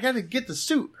 Take it. I got to get the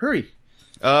suit. Hurry.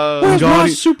 Where's my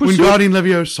super suit? Wingardium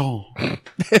Leviosa.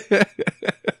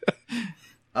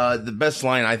 The best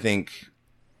line, I think,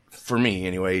 for me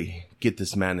anyway, get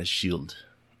this man a shield.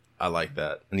 I like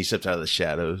that. And he steps out of the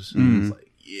shadows. It's like,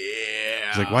 yeah.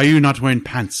 He's like, why are you not wearing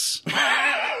pants?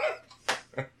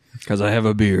 Because I have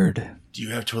a beard. Do you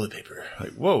have toilet paper?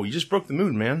 Like, whoa, you just broke the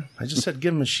mood, man. I just said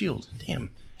give him a shield. Damn.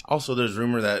 Also, there's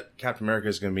rumor that Captain America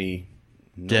is going to be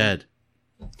Dead.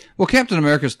 Well, Captain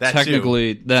America's That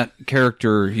technically that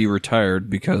character. He retired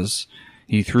because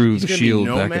he threw He's the gonna shield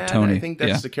be back Nomad. at Tony. I think that's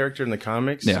yeah. the character in the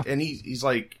comics. Yeah. And he's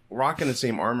like rocking the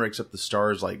same armor except the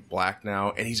star is like black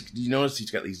now. And you notice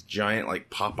he's got these giant like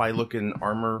Popeye looking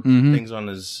armor Mm-hmm. things on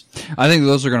his, I think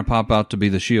those are going to pop out to be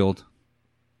the shield.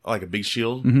 like a big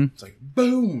shield. Mm-hmm. It's like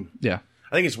boom. Yeah,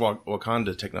 I think it's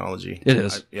Wakanda technology. it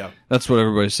is. Yeah. That's what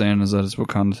everybody's saying is that it's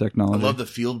Wakanda I technology. love the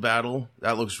field battle.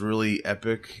 That looks really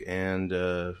epic. And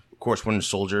of course, Winter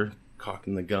Soldier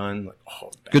cocking the gun. Like, oh,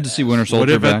 Good to see badass. Winter What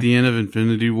Soldier if back. at the end of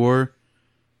Infinity War,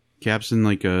 Cap's in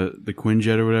like the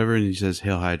Quinjet or whatever, and he says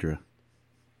 "Hail Hydra,"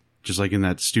 just like in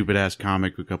that stupid ass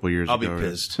comic a couple years I'll be ago.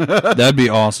 pissed. That'd be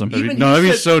awesome. Even That'd he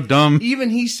be said- so dumb.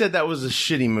 Even he said that was a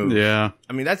shitty move. Yeah.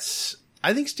 I mean,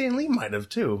 I think Stan Lee might have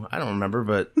too. I don't remember,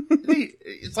 but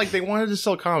it's like they wanted to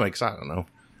sell comics. I don't know.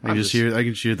 I can just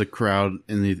hear the crowd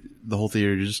in the whole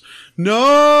theater just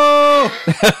no.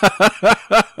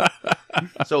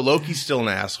 So Loki's still an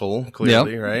asshole,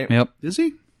 clearly, right? Yep. Is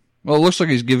he? Well, it looks like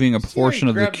he's giving a portion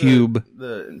of the Grabbed cube.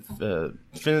 the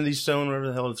Infinity Stone, whatever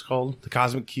the hell it's called, the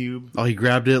Cosmic Cube. Oh, he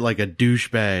grabbed it like a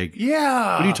douchebag.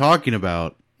 Yeah. What are you talking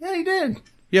about? Yeah, he did.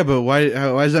 Yeah, but why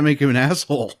does that make him an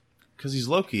asshole? Because he's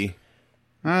Loki.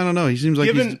 I don't know. He seems like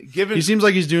Given he seems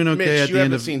like he's doing okay Mitch, at you the haven't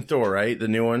end of. seen Thor, right? The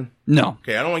new one. No.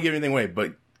 Okay, I don't want to give anything away,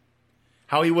 but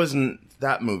how he was in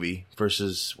that movie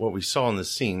versus what we saw in the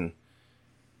scene,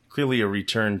 clearly a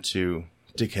return to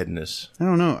dickheadness. I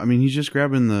don't know. I mean, he's just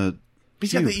grabbing the.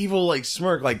 He's got the evil like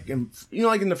smirk, like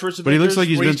like in the first. But he looks Avengers, like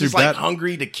he's where been just through like bat-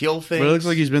 hungry to kill things. But it looks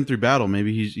like he's been through battle.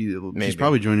 Maybe he's Maybe.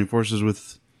 probably joining forces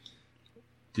with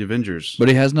the Avengers. But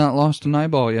he has not lost an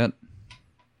eyeball yet.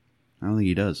 I don't think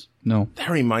he does. No. That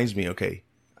reminds me. Okay,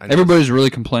 I know- Everybody's really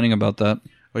complaining about that.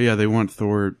 Oh yeah, they want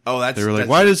Thor. Oh, that's They were like, that's-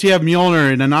 why does he have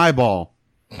Mjolnir and an eyeball?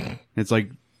 It's like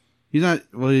he's not.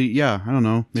 Well, yeah, I don't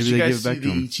know. Did Maybe you they guys give it back see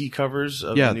to him. the ET covers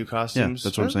of Yeah, the new costumes? yeah,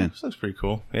 that's what I'm saying. This looks pretty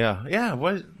cool. Yeah.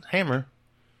 What Hammer?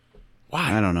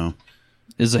 Why? I don't know.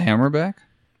 Is the hammer back?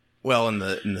 Well, in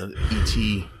the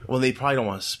E.T. Well, they probably don't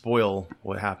want to spoil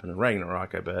what happened in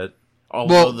Ragnarok, I bet.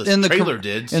 Although the trailer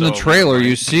did. In the trailer,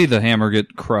 you see the hammer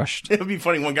get crushed. It would be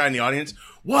funny, one guy in the audience,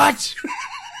 what?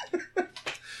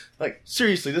 Like,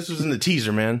 seriously, this was in the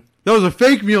teaser, man. That was a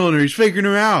fake Mjolnir. He's faking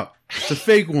her out. It's a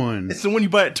fake one. It's the one you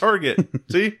buy at Target.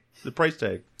 See? The price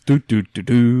tag. Do, do, do,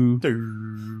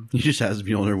 do. He just has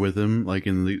Mjolnir with him, like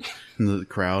in the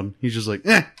crowd. He's just like,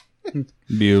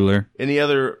 Bueller. Any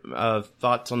other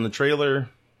thoughts on the trailer?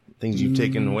 Things you've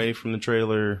taken away from the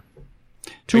trailer?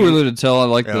 Too early to tell. I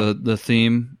like the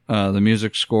theme, the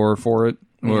music score for it,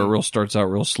 where it starts out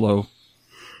real slow.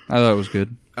 I thought it was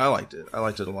good. I liked it. I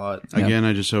liked it a lot. Again,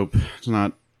 I just hope it's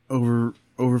not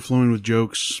overflowing with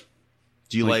jokes.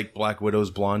 Do you like Black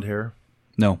Widow's blonde hair?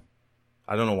 No.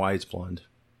 I don't know why it's blonde.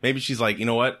 Maybe she's like, you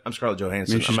know what? I'm Scarlett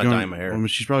Johansson. Maybe I'm not dyeing my hair. Well,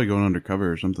 she's probably going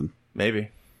undercover or something. Maybe.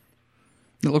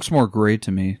 It looks more gray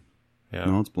to me. Yeah.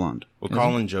 No, it's blonde. Will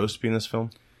Colin Jost be in this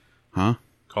film? Huh?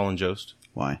 Colin Jost?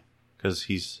 Why? Because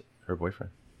he's her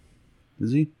boyfriend.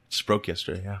 Is he? Just broke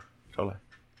yesterday, yeah. Totally.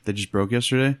 They just broke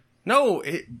yesterday? No,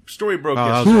 story broke Oh,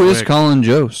 yesterday. Who is Colin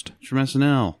Jost? It's from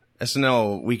SNL.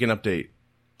 SNL Weekend Update.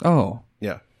 Oh,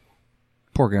 Yeah.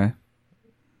 poor guy.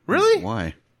 Really?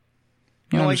 Why?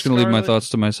 You I'm don't just going to leave my Scarlett? thoughts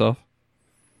to myself.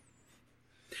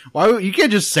 Why? You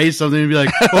can't just say something and be like,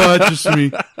 "Oh, it's just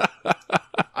me."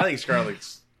 I think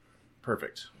Scarlett's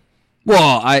perfect.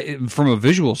 Well, from a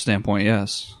visual standpoint,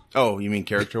 yes. Oh, you mean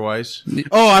character-wise?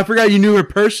 Oh, I forgot you knew her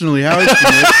personally. How is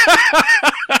she?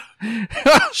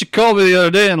 She called me the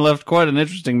other day and left quite an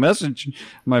interesting message on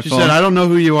my She phone. said, "I don't know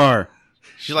who you are."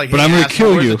 She's like, But hey, I'm gonna asshole,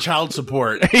 kill where's you. the child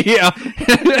support? Yeah,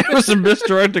 it was a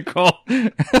misdirect call.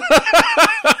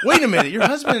 Wait a minute, your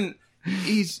husband,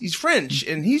 he's French,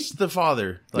 and he's the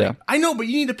father. Like, Yeah. I know, but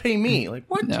you need to pay me. Like,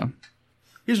 what? Yeah.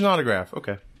 Here's an autograph.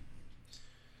 Okay.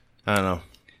 I don't know.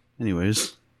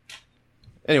 Anyways.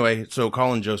 Anyway, so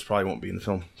Colin Jost probably won't be in the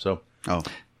film. So Oh.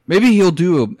 Maybe he'll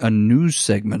do a news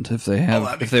segment if they have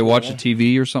that'd be if they watch cool. a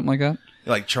TV or something like that.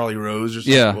 like Charlie Rose or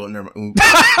something. Yeah. Well, never mind.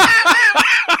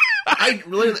 I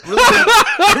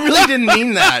really didn't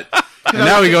mean that. And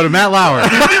now we go to Matt Lauer.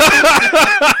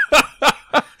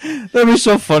 That'd be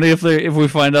so funny if we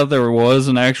find out there was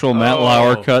an actual Matt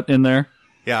Lauer cut in there.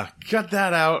 Yeah, cut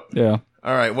that out. Yeah.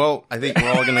 All right. Well, I think we're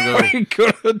all gonna go.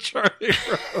 Go to Charlie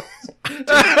Rose.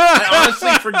 I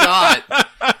honestly forgot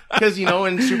because in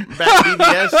Bad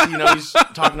BBS, he's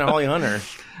talking to Holly Hunter.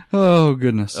 Oh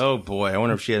goodness. Oh boy, I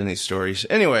wonder if she has any stories.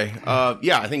 Anyway,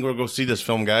 yeah, I think we'll go see this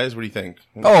film, guys. What do you think?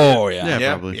 Oh yeah.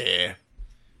 Yeah, probably. Yeah, a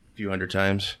few hundred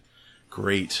times.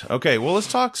 Great. Okay, well,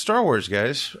 let's talk Star Wars,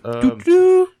 guys.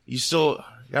 You still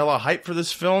got a lot of hype for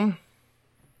this film?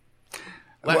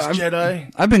 Last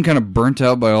Jedi? I've been kind of burnt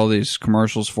out by all these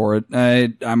commercials for it.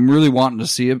 I'm really wanting to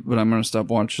see it, but I'm going to stop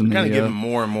watching Kind of giving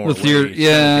more and more the theater. away.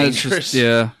 Yeah, It's it's kinda just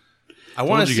dangerous. I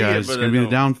want Told to you see guys, it, it's but gonna be the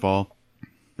downfall.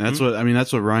 That's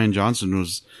what Ryan Johnson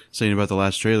was saying about the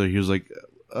last trailer. He was like,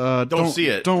 "Don't see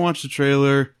it. Don't watch the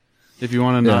trailer if you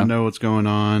want to not know what's going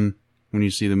on when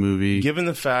you see the movie." Given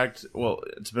the fact, well,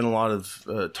 it's been a lot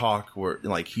of talk where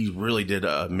he really did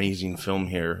an amazing film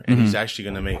here, and he's actually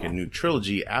going to make a new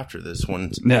trilogy after this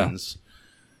one ends.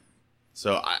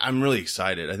 So I'm really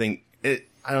excited. I think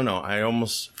I don't know. I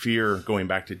almost fear going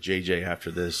back to JJ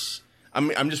after this.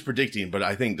 I'm just predicting, but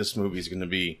I think this movie is going to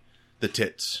be the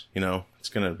tits. It's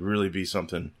going to really be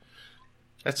something.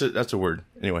 That's a word.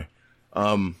 Anyway,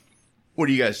 what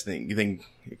do you guys think? You think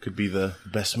it could be the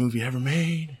best movie ever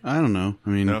made? I don't know. I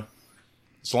mean,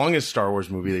 As long as Star Wars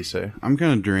movie, they say. I'm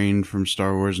kind of drained from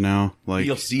Star Wars now. Like,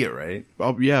 You'll see it, right?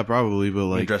 yeah, probably, but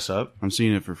You dress up. I'm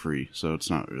seeing it for free, so it's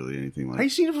not really anything How you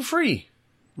like. seen it for free?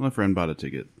 My friend bought a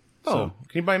ticket. Oh, So,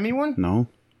 can you buy me one? no.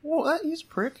 Well, he's a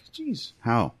prick. Jeez.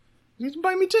 How? You can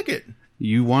buy me a ticket.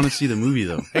 You want to see the movie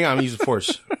though? Hang on, I'm using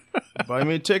force. Buy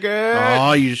me a ticket.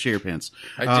 Oh, you just shit your pants.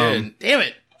 I did. Damn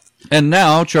it. And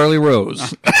now Charlie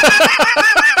Rose.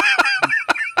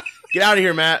 Get out of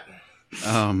here, Matt.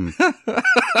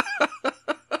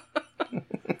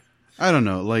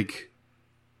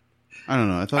 I don't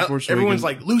know. I thought Force Everyone's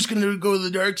Awakens- like, Luke's going to go to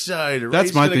the dark side. Or That's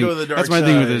Rey's my gonna thing. Go to the dark That's my side.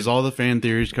 thing with it. Is all the fan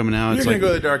theories coming out. You're It's going like to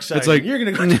go to the dark side. It's like You're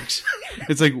going to go to the dark side.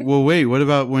 it's like, well, wait. What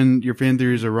about when your fan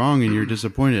theories are wrong and you're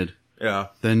disappointed? Yeah.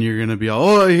 Then you're gonna be all,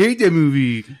 "Oh, I hate that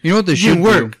movie." You know what they It should didn't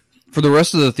work. For the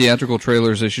rest of the theatrical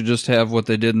trailers, they should just have what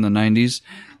they did in the 90s,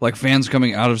 like fans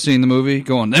coming out of seeing the movie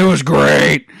going, "It was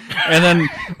great," and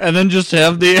then just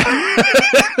have the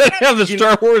have the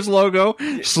Star Wars logo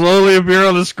slowly appear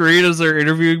on the screen as they're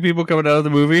interviewing people coming out of the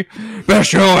movie. Best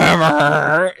show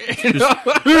ever. You know?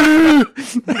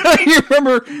 You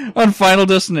remember on Final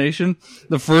Destination,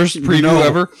 the first preview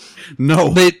ever?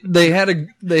 No, They had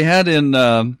they had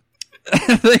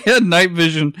night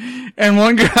vision, and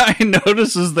one guy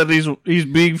notices that he's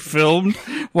being filmed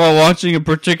while watching a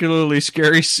particularly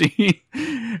scary scene,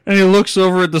 and he looks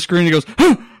over at the screen and he goes,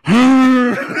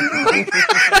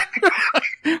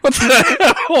 "What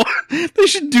the hell?" They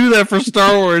should do that for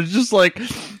Star Wars.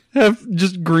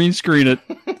 Just green screen it.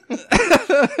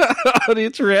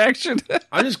 Audience reaction.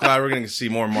 I'm just glad we're going to see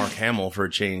more Mark Hamill for a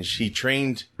change. He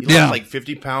lost like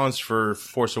 50 pounds for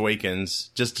Force Awakens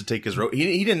just to take his road.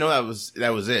 He didn't know that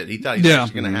was it. He thought he was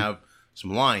actually going to have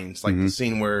some lines, like the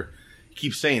scene where, he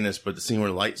keeps saying this, but the scene where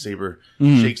the lightsaber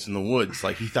shakes in the woods,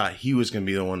 like he thought he was going to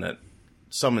be the one that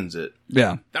summons it.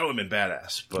 Yeah. That would have been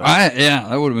badass. But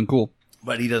that would have been cool.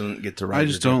 But he doesn't get to write. I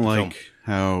just don't like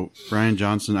how Rian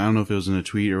Johnson, I don't know if it was in a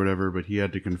tweet or whatever, but he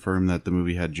had to confirm that the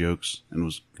movie had jokes and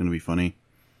was going to be funny.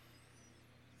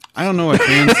 I don't know why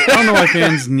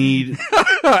fans need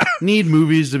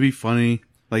movies to be funny.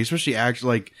 Like, especially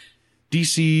like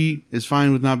DC is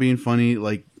fine with not being funny.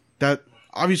 Like that,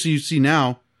 obviously you see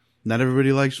now, not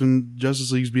everybody likes when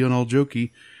Justice League's being all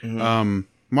jokey.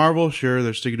 Marvel, sure,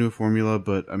 they're sticking to a formula,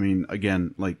 but I mean,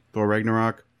 again, like Thor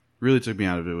Ragnarok really took me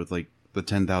out of it with like the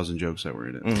 10,000 jokes that were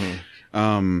in it.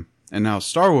 And now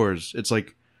Star Wars, it's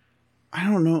like, I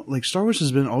don't know, like Star Wars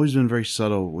has always been very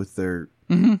subtle with their,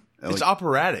 it's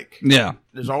operatic. Yeah.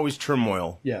 There's always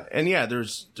turmoil. Yeah. And yeah,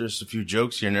 there's a few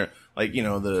jokes here and there. Like, you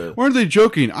know, Or are they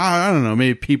joking? I don't know.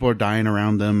 Maybe people are dying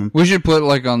around them. We should put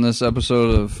like on this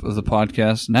episode of the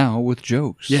podcast now with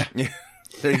jokes. Yeah.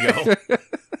 There you go.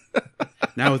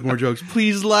 Now with more jokes.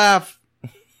 Please laugh.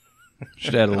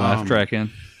 Should add a laugh track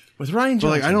in. With Rian Johnson. But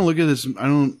like, I don't look at this, I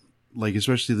don't, like,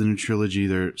 especially the new trilogy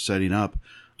they're setting up,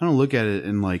 I don't look at it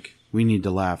and like, we need to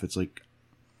laugh. It's like,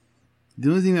 the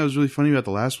only thing that was really funny about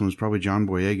the last one was probably John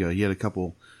Boyega. He had a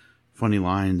couple funny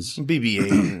lines.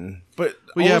 BB-8. But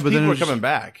all those people are coming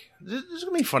back. There's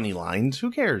going to be funny lines.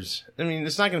 Who cares? I mean,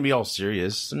 it's not going to be all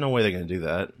serious. There's no way they're going to do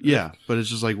that. Yeah, but it's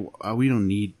just like, we don't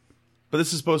need... But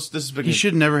this has been... He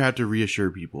should never have to reassure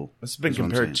people. This has been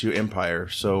compared to Empire,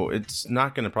 so it's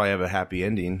not going to probably have a happy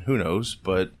ending. Who knows?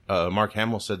 But Mark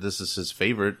Hamill said this is his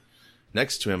favorite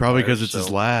next to Empire. Probably because it's his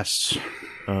last.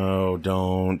 Oh,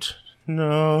 don't.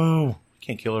 No.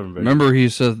 Can't kill everybody. Remember, he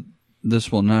said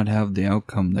this will not have the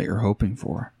outcome that you're hoping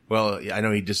for. Well, I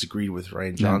know he disagreed with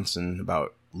Rian Johnson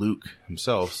about Luke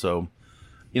himself, so,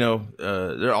 you know,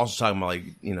 they're also talking about, like,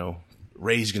 you know,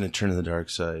 Rey's going to turn to the dark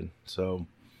side, so...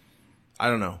 I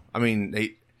don't know. I mean,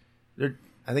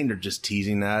 I think they're just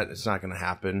teasing that. It's not going to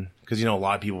happen. Because, you know, a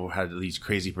lot of people had these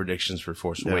crazy predictions for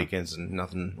Force Awakens and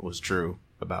nothing was true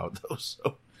about those.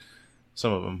 So,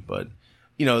 some of them. But,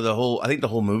 you know, I think the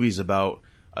whole movie's about,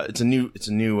 it's a new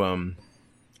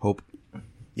Hope.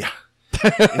 Yeah.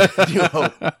 It's a new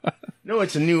hope. No,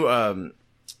 it's a new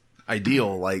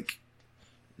ideal. Like,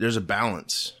 there's a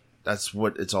balance. That's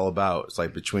what it's all about. It's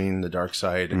like between the dark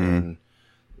side and,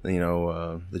 you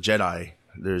know, the Jedi,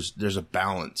 there's a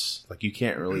balance. Like, you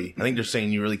can't really, I think they're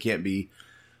saying you really can't be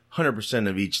 100%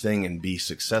 of each thing and be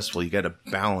successful. You got to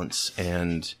balance.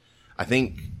 And I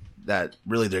think that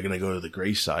really they're going to go to the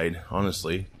gray side.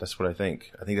 Honestly, that's what I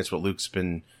think. I think that's what Luke's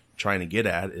been trying to get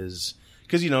at is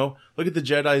because, you know, look at the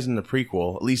Jedis in the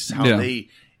prequel, at least how they,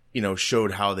 you know,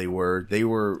 showed how they were. They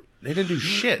didn't do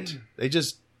shit. They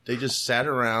just sat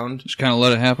around. Just kind of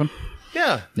let it happen.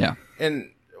 Yeah. Yeah.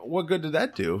 And what good did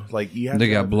that do? Like, they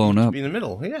got blown up. Be in the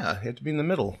middle. Yeah, you have to be in the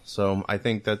middle. So I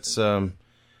think that's, you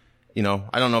know,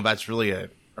 I don't know if that's really a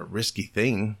risky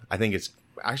thing. I think it's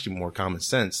actually more common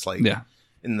sense. Like,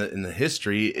 in the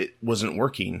history, it wasn't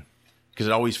working because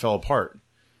it always fell apart.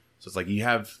 So it's like you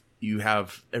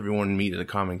have everyone meet at a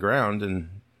common ground, and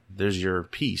there's your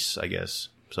peace, I guess.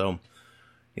 So,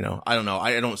 you know, I don't know.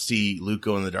 I don't see Luke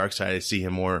going the dark side. I see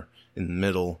him more in the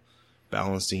middle,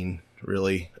 balancing.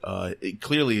 Really, it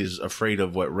clearly is afraid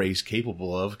of what Rey's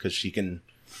capable of because she can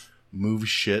move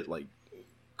shit, like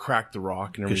crack the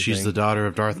rock and everything. Because she's the daughter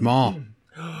of Darth Maul.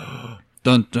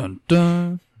 Dun dun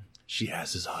dun. She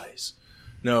has his eyes.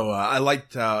 No, I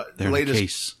liked the latest.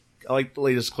 latest. I liked the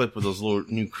latest clip with those little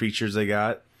new creatures they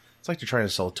got. It's like they're trying to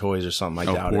sell toys or something.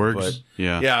 I doubt porgs? it,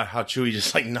 but yeah, how Chewie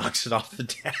just like knocks it off the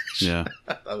dash. Yeah,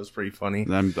 that was pretty funny.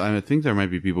 I think there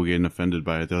might be people getting offended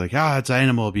by it. They're like, it's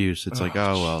animal abuse. It's like,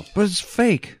 oh well, but it's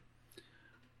fake.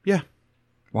 Yeah,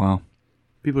 Wow.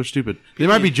 People are stupid. They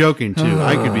might be joking too.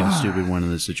 I could be the stupid one in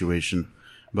this situation,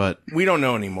 but We don't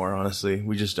know anymore, honestly.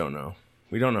 We just don't know.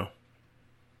 We don't know.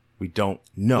 We don't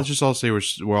know. let's just all say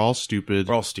we're all stupid.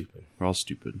 We're all stupid. We're all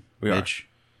stupid. We are. Edge.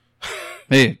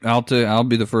 Hey, I'll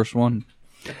be the first one.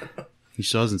 He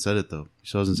still hasn't said it though. He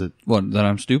still hasn't said. What? That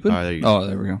I'm stupid? there you go. Oh,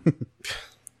 there we go.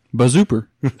 Bazooper.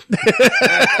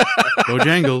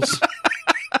 Bojangles.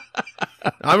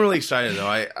 I'm really excited though.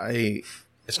 I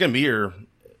it's gonna be here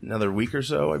another week or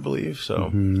so, I believe.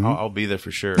 So I'll be there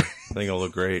for sure. I think it'll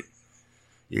look great.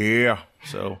 Yeah.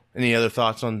 So, any other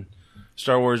thoughts on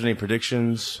Star Wars? Any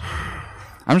predictions?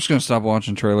 I'm just gonna stop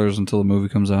watching trailers until the movie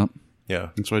comes out. Yeah.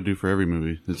 That's what I do for every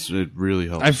movie. It really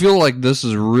helps. I feel like this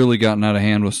has really gotten out of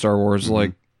hand with Star Wars.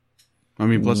 Like, I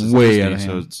mean, plus it's way Disney, out of so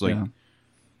hand. it's like Yeah.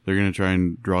 they're gonna try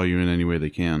and draw you in any way they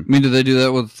can. I mean, do they do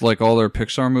that with like all their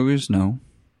Pixar movies? No.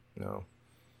 No.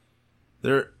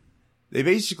 They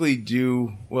basically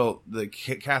do well. The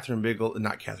Kathleen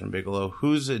Bigelow,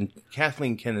 who's in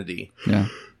Kathleen Kennedy. Yeah.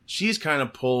 She's kind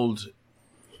of pulled.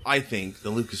 I think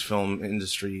the Lucasfilm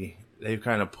industry. They've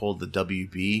kind of pulled the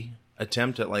WB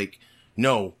attempt at like,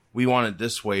 no, we want it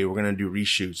this way. We're going to do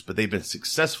reshoots, but they've been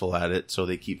successful at it, so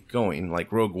they keep going.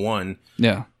 Like Rogue One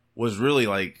Yeah. was really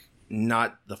like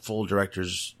not the full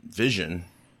director's vision.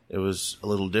 It was a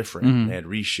little different. They had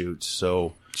reshoots,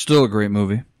 so. Still a great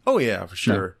movie. Oh, yeah, for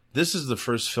sure. This is the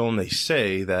first film they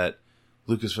say that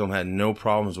Lucasfilm had no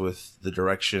problems with the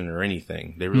direction or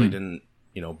anything. They really didn't,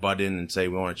 butt in and say,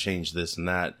 we want to change this and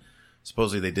that.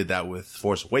 Supposedly they did that with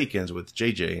Force Awakens with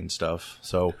JJ and stuff.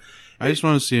 So I just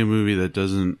want to see a movie that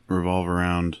doesn't revolve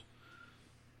around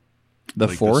The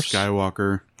like Force. the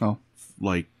Skywalker Oh.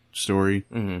 like story.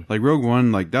 Like Rogue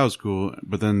One, like that was cool,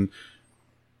 but then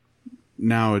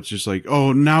now it's just like,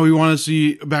 oh, now we want to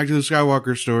see back to the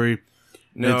Skywalker story.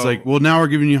 And No. it's like, well, now we're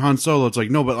giving you Han Solo. It's like,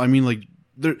 no, but I mean, like,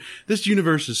 this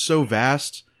universe is so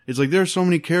vast. It's like there are so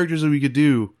many characters that we could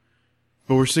do,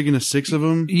 but we're sticking to 6 of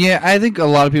them. Yeah, I think a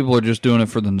lot of people are just doing it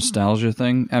for the nostalgia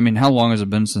thing. I mean, how long has it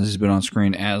been since he's been on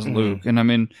screen as Luke? And I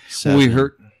mean, 7. we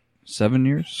heard 7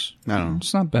 years. I don't know.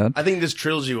 It's not bad. I think this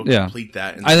trilogy will Yeah. complete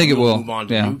that. And I think it we'll will. move on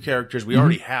to Yeah. new characters we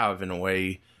already have in a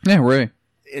way. Yeah, Ray.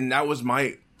 And that was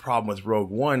my problem with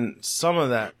Rogue One. Some of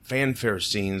that fanfare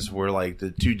scenes were like the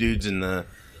 2 dudes in the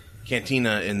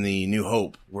cantina in the New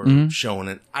Hope were showing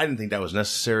it. I didn't think that was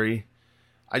necessary.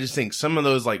 I just think some of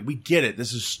those, like, we get it.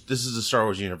 This is the Star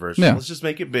Wars universe. Yeah. Let's just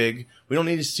make it big. We don't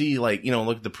need to see, like,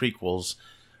 look at the prequels.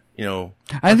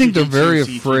 I think they're very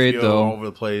R2-D2, afraid, C-3PO though. all over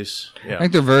the place. Yeah. I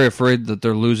think they're very afraid that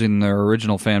they're losing their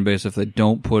original fan base if they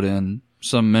don't put in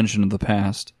some mention of the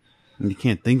past. And you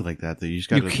can't think like that. Though. You just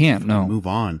got You can't, no. move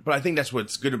on. But I think that's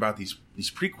what's good about these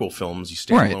prequel films. These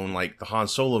standalone, Right. like the Han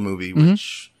Solo movie,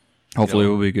 which Hopefully it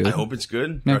will be good. I hope it's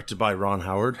good. Yeah. Directed by Ron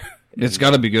Howard. It's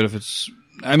got to be good if it's...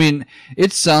 I mean,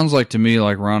 it sounds like to me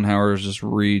like Ron Howard is just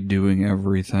redoing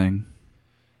everything.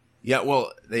 Yeah,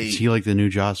 well, Is he like the new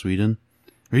Joss Whedon?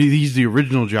 Or he's the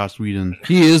original Joss Whedon.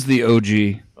 He is the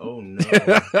OG. Oh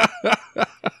no!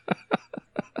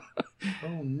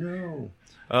 Oh no!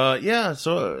 Yeah.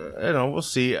 So we'll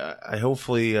see. I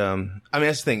hopefully. I mean,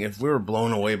 that's the thing. If we were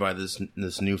blown away by this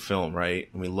new film, right,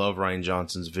 and we love Rian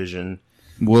Johnson's vision.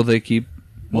 Will they keep...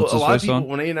 Well, What's a his lot of face people on?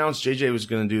 when they announced JJ was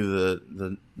going to do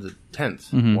the 10th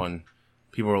Mm-hmm. one,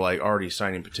 people were like already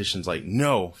signing petitions, like,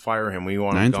 "No, fire him. We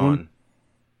want him 9th gone."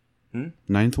 one?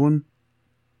 9th one?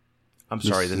 I'm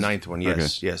sorry, the is- 9th one.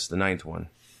 Yes, yes, the 9th one.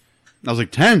 I was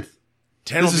like, 10th?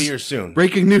 10 will This be is here soon.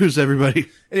 Breaking news, everybody.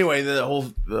 Anyway, the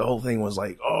whole thing was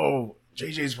like, oh,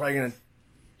 JJ's probably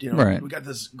gonna, Right. we got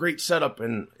this great setup,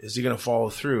 and is he gonna follow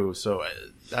through? So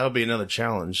that'll be another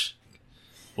challenge.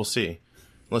 We'll see.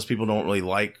 Unless people don't really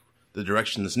like the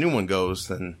direction this new one goes,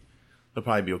 then they'll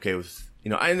probably be okay with.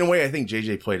 In a way, I think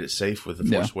JJ played it safe with The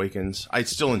Force Awakens. I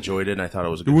still enjoyed it, and I thought it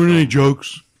was a good There weren't film. any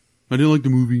jokes. I didn't like the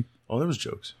movie. Oh, there was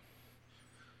jokes.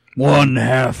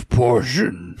 1/2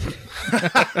 portion.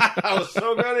 That was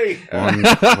so good.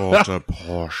 1/4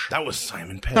 Porsche. That was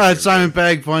Simon Pegg. It's Simon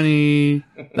Pegg, funny.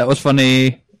 That was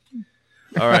funny.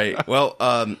 All right. Well,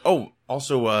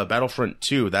 also Battlefront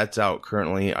 2, that's out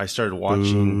currently. I started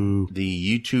watching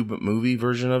the YouTube movie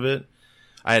version of it.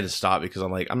 I had to stop because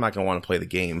I'm like, I'm not going to want to play the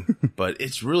game, but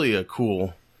it's really a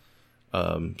cool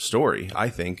story. I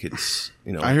think it's,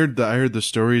 I heard the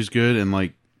story's good and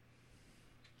like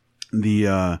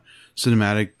the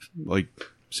cinematic like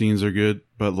scenes are good,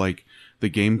 but like the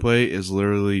gameplay is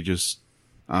literally just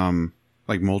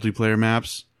like multiplayer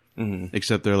maps.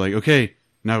 Except they're like, okay,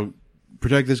 now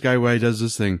protect this guy while he does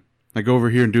this thing. Like go over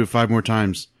here and do it 5 more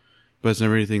times. But it's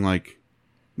never anything like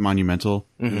monumental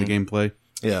in the gameplay.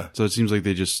 yeah. So it seems like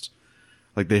they just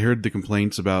like they heard the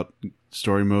complaints about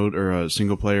story mode or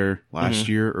single player last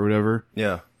year or whatever.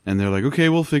 Yeah. And they're like, okay,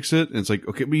 we'll fix it. And it's like,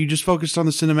 okay, but you just focused on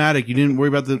the cinematic. You didn't worry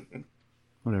about the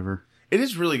whatever. It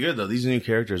is really good though. These new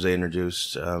characters they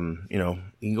introduced. You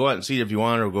can go out and see it if you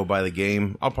want, or go buy the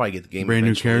game. I'll probably get the game. Brand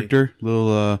eventually. new character,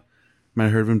 little. Might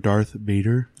have heard of him, Darth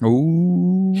Vader.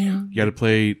 Ooh. You got to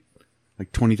play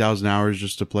like 20,000 hours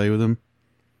just to play with him.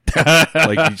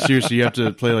 Like seriously, you have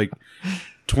to play like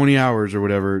 20 hours or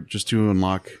whatever just to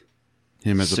unlock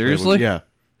him as a Seriously? Yeah,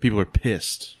 people are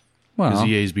pissed because Well,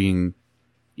 EA's being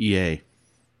EA.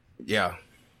 Yeah.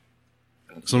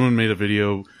 Someone made a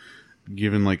video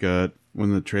given like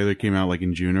when the trailer came out like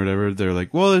in June or whatever, they're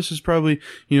like, well, this is probably,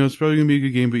 it's probably going to be a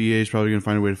good game, but EA is probably going to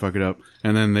find a way to fuck it up.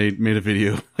 And then they made a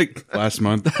video like last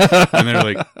month and they're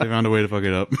like, they found a way to fuck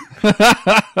it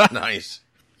up. Nice.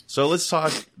 So let's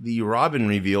talk the Robin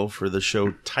reveal for the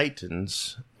show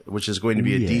Titans, which is going to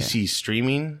be a DC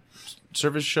streaming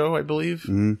service show, I believe.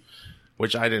 Mm-hmm.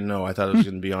 Which I didn't know. I thought it was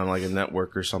going to be on like a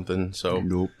network or something. So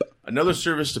Nope. Another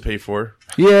service to pay for.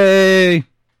 yay!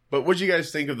 But what do you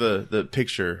guys think of the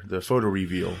picture, the photo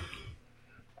reveal?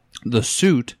 The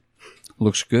suit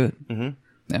looks good. Mm-hmm.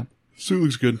 Yeah. Suit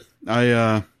looks good.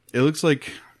 It looks like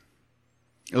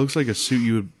a suit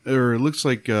you would, or it looks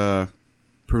like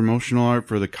promotional art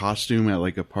for the costume at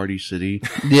like a Party City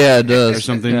Yeah, it does. or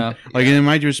something. Yeah. Like, and it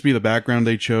might just be the background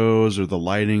they chose or the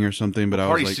lighting or something. But I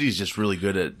Party was like, City is just really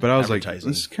good at but I was like, advertising.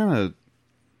 this is kind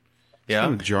yeah.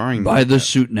 of jarring. Buy the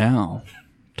suit now.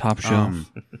 Top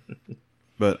shelf.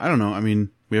 But I don't know. I mean,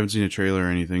 we haven't seen a trailer or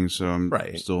anything, so I'm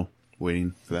Right. still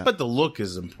waiting for that. But the look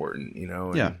is important,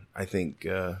 and Yeah. I think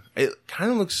it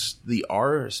kind of looks, the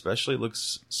R especially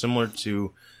looks similar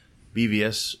to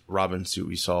BVS Robin suit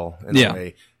we saw in Yeah. a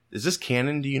way. Is this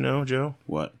canon, do you know, Joe?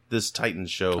 What? This Titans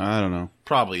show I don't know.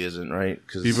 probably isn't, right?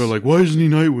 Cause People are like, why isn't he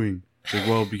Nightwing? It's like,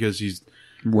 well, because he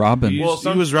Robin.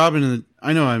 was Robin in the,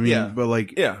 I know, I mean, Yeah. but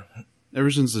like, yeah.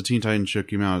 ever since the Teen Titans show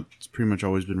came out, it's pretty much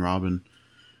always been Robin.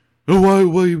 Oh, why?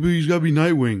 Well, he's got to be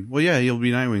Nightwing. Well, yeah, he'll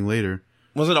be Nightwing later.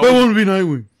 Was it I always, want to be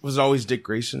Nightwing. was it always Dick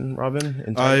Grayson Robin?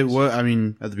 In Titans? I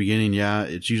mean, at the beginning, yeah,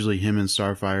 it's usually him and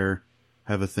Starfire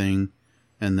have a thing,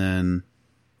 and then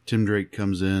Tim Drake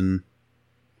comes in.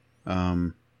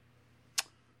 I'm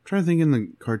trying to think in the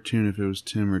cartoon if it was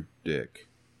Tim or Dick.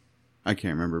 I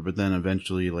can't remember, but then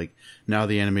eventually, like, now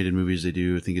the animated movies they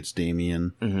do, I think it's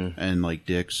Damian, and like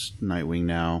Dick's Nightwing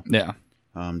now. Yeah.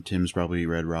 Tim's probably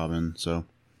Red Robin, so.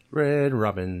 Red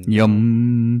Robin.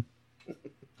 Yum.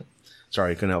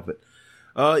 Sorry, I couldn't help it.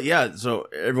 Yeah, so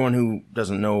everyone who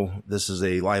doesn't know, this is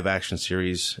a live action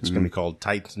series. It's going to be called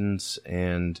Titans.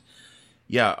 And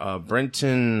yeah,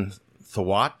 Brenton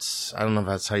Thwaites, I don't know if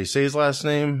that's how you say his last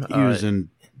name. He was in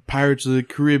Pirates of the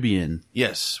Caribbean.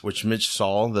 Yes, which Mitch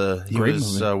Saul, he Great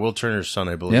was movie. Will Turner's son,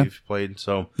 I believe, played.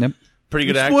 So Yep. pretty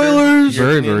good actor. Spoilers! Your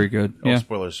Very, opinion? very good. Oh, Yeah.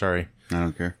 spoilers, sorry. I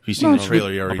don't care. If you've seen the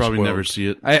trailer, you I'll already probably spoiled. never see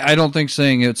it. I don't think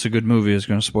saying it's a good movie is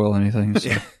going to spoil anything.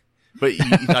 So. But you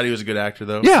thought he was a good actor,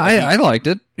 though? Yeah, I liked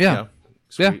it. Yeah.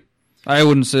 Yeah. Sweet. I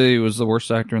wouldn't say he was the worst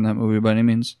actor in that movie by any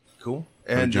means. Cool.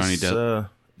 And Johnny this, Depp.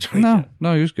 Johnny No, Depp.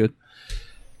 no, he was good.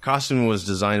 Costume was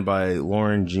designed by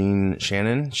Lauren Jean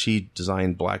Shannon. She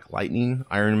designed Black Lightning,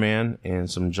 Iron Man, and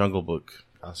some Jungle Book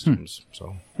costumes.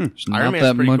 So There's Iron not Man's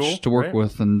that pretty much cool, to work right?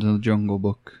 with in the Jungle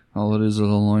Book. All it is a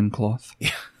loincloth.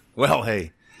 well,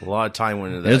 hey, a lot of time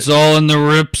went into that. It's all in the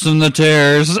rips and the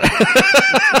tears.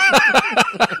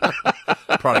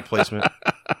 Product placement.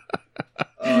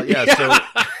 Yeah, so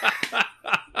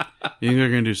You think they're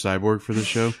going to do Cyborg for the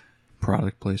show?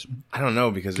 Product placement. I don't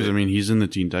know because Because, I mean, he's in the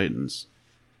Teen Titans.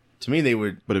 to me they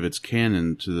would. But if it's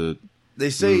canon to the They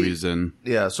say movies, then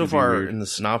yeah. So it'd be far weird. in the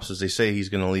synopsis, they say he's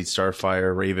going to lead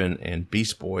Starfire, Raven, and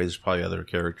Beast Boy. There's probably other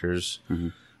characters. Mm-hmm.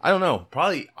 I don't know.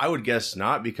 Probably I would guess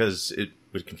not because it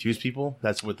would confuse people.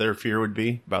 That's what their fear would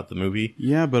be about the movie.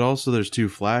 Yeah, but also there's two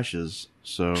Flashes.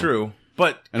 So True,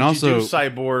 but And could you also, do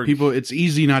Cyborg. people, it's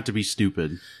easy not to be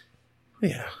stupid.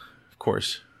 Yeah, of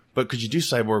course. But could you do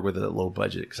Cyborg with a low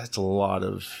budget? Because that's a lot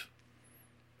of.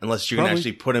 Unless you can Probably.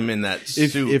 actually put him in that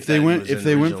If suit. if they that he went was if in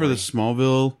they went for the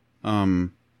originally. Smallville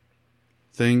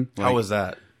thing, How like, was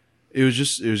that? it was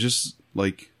just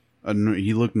like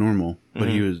he looked normal, but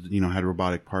he Mm-hmm. was had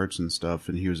robotic parts and stuff,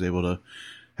 and he was able to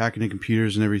hack into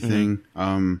computers and everything.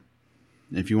 Mm-hmm.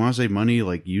 If you want to save money,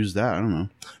 like use that. I don't know.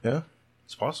 Yeah,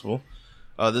 it's possible.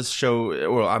 This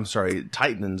show, well, I'm sorry,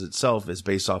 Titans itself is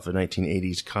based off a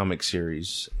 1980s comic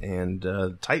series, and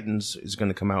Titans is going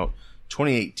to come out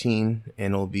 2018,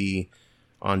 and it'll be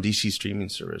on DC streaming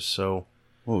service. So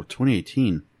Whoa,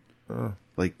 2018,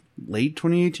 like late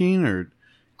 2018, or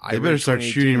I they read better start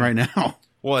 2018. shooting right now.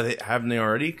 Well, haven't they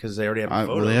already? Because they already have a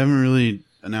photo. Well, they haven't really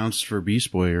announced for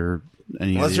Beast Boy or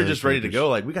any. Unless of the they're other just ready to characters. go.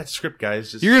 Like, we got the script,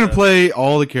 guys. Just, You're gonna play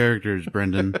all the characters,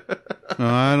 Brendan.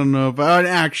 I don't know about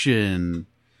action.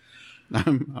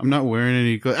 I'm not wearing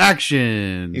any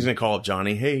action. He's gonna call up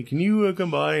Johnny. Hey, can you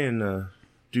come by and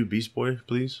do Beast Boy,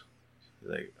 please?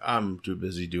 Like, I'm too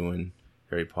busy doing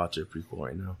Harry Potter prequel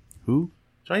right now. Who?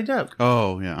 Johnny Depp.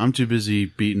 Oh yeah, I'm too busy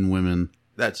beating women.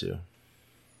 That too.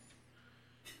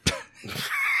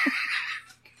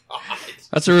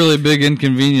 That's a really big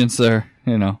inconvenience there,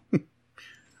 you know.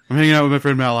 I'm hanging out with my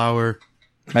friend Matt Lauer.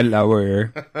 Matt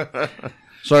Lauer.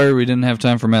 Sorry we didn't have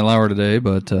time for Matt Lauer today,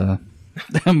 but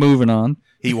moving on.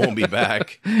 He won't be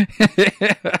back.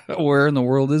 Where in the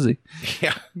world is he?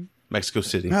 Yeah. Mexico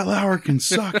City. Matt Lauer can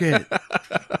suck it.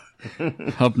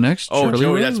 Up next, Oh, Charlie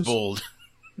Joey, Rose. that's bold.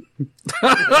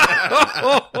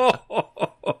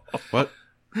 What?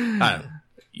 I don't know.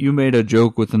 You made a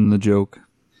joke within the joke.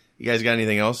 You guys got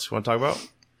anything else you want to talk about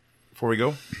before we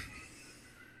go?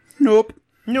 Nope.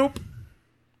 Nope. I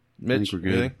Mitch, think we're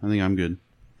good. anything? I think I'm good.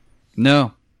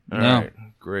 No. All no. right.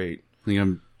 Great. I think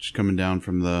I'm just coming down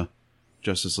from the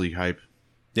Justice League hype.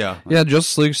 Yeah. Yeah,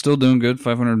 Justice League's still doing good,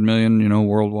 500 million,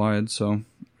 worldwide. So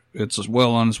it's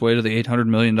well on its way to the $800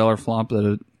 million flop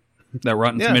that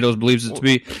Rotten Yeah. Tomatoes believes it to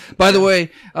be. By the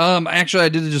way, actually, I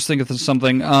did just think of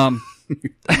something.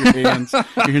 Your hands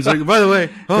like, by the way,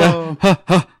 Oh,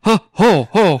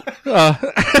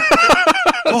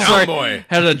 boy.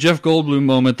 Had a Jeff Goldblum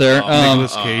moment there.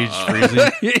 Nicolas Cage freezing.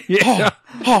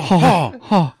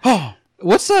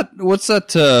 What's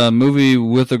that movie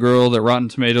with a girl that Rotten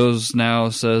Tomatoes now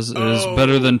says is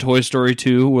better than Toy Story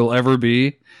 2 will ever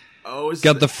be? Oh, it's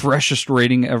Got the freshest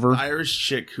rating ever. Irish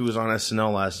chick who was on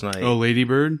SNL last night. Oh, Lady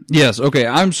Bird? Yes, okay,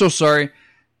 I'm so sorry.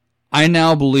 I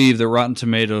now believe that Rotten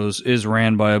Tomatoes is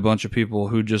ran by a bunch of people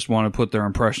who just want to put their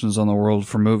impressions on the world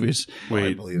for movies. I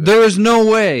Wait, believe it. There is no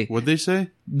way. what'd they say?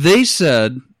 They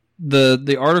said,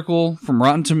 the article from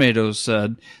Rotten Tomatoes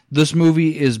said, this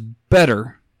movie is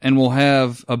better and will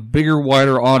have a bigger,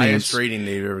 wider audience Highest rating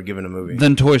they've ever given a movie.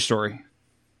 than Toy Story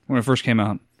when it first came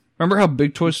out. Remember how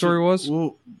big Toy Story was?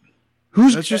 Well,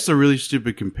 Who's that's just a really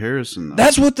stupid comparison, though.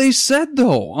 That's what they said,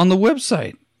 though, on the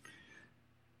website.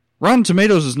 Rotten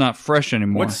Tomatoes is not fresh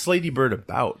anymore. What's Lady Bird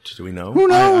about? Do we know? Who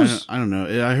knows? I don't know.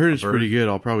 I heard it's Bird. pretty good.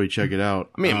 I'll probably check it out.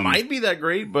 I mean, it might be that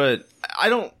great, but I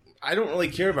don't really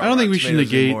care about. I don't think we Rotten should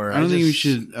Tomatoes negate. anymore. I don't think we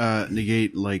should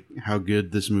negate like how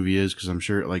good this movie is because I'm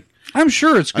sure like I'm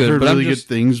sure it's I've good, heard but really I'm just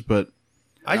good things, but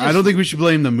I I don't think we should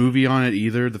blame the movie on it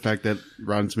either. The fact that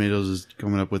Rotten Tomatoes is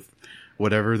coming up with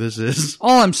whatever this is.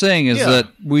 all I'm saying is Yeah. that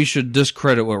we should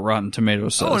discredit what Rotten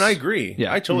Tomatoes says. Oh, and I agree.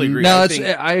 Yeah. I totally agree. No, I it's,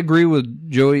 think I agree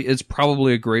with Joey. It's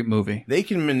probably a great movie. they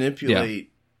can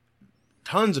manipulate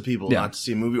tons of people Yeah. not to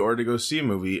see a movie or to go see a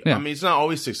movie. Yeah. I mean, it's not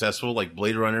always successful. Like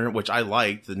Blade Runner, which I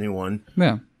liked, the new one.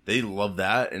 Yeah. They loved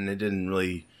that, and it didn't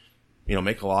really,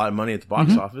 make a lot of money at the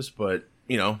box Mm-hmm. office. But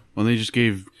Well, they just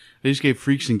gave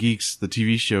Freaks and Geeks the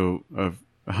TV show of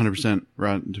 100%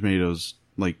 Rotten Tomatoes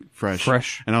like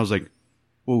fresh, and I was like,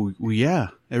 well, yeah,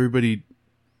 everybody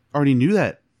already knew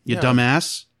that. You Yeah.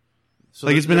 dumbass. so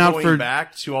Like, it's been they're out going for-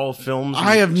 back to all films.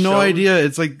 I have no shows. idea.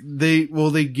 It's like they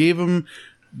gave him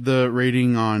the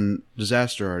rating on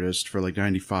Disaster Artist for like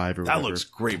 95 or That whatever. looks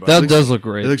great. But That does look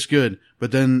great. It looks good,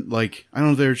 but then like I don't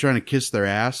know if they were trying to kiss their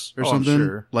ass or Oh, I'm something.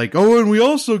 sure. Like, oh, and we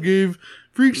also gave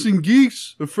Freaks and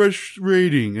Geeks a fresh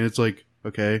rating, and it's like,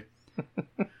 okay,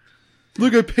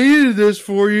 look, I painted this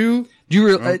for you. Do you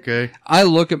really, Okay, I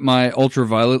look at my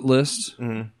ultraviolet list.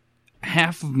 Mm-hmm.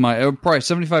 Half of my, probably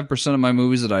 75% of my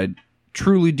movies that I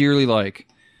truly dearly like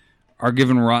are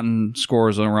given rotten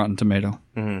scores on Rotten Tomato.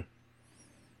 Mhm.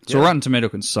 So Rotten Tomato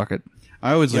can suck it.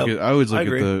 I always look Yep. at I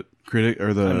agree. the critic or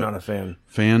I'm the not a fan.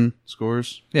 fan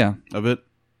scores Yeah. of it,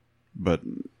 but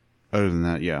other than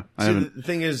that, yeah, I See, haven't. the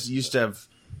thing is, you used to have,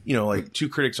 like two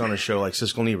critics on a show like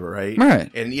Siskel and Ebert, right?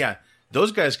 Right. And yeah,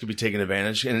 those guys could be taken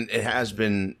advantage. And it has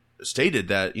been stated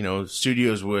that,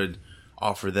 studios would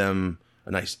offer them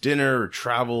a nice dinner or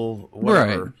travel,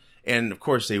 whatever. Right. And of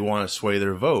course, they want to sway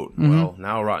their vote. Well,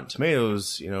 now Rotten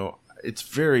Tomatoes, it's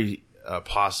very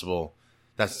possible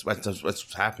that's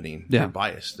what's happening. Yeah. They're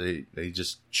biased. They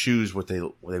just choose what they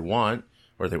want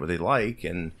or what they like,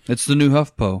 and It's the new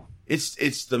HuffPo.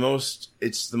 it's the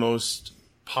most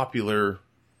popular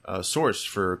source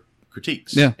for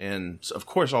critiques. Yeah. And so, of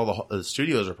course, all the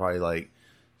studios are probably like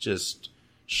just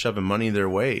shoving money their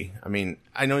way. I mean,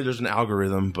 I know there's an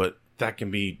algorithm, but that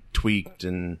can be tweaked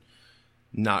and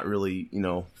not really,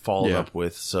 followed Yeah. up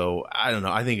with. So I don't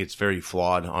know. I think it's very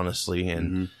flawed, honestly.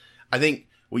 And I think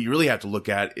what you really have to look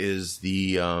at is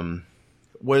the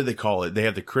what do they call it? They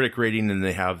have the critic rating and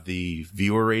they have the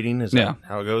viewer rating. Is that Yeah.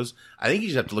 how it goes? I think you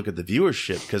just have to look at the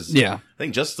viewership because Yeah. I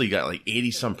think Justice League got like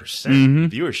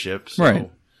 80-some% viewership. So Right.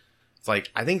 it's like,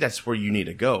 I think that's where you need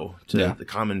to go to Yeah. the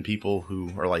common people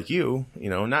who are like you,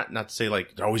 not to say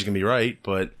like they're always going to be right,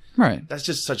 but Right. that's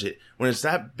just when it's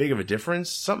that big of a difference,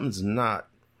 something's not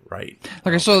right.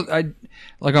 Like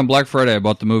like on Black Friday, I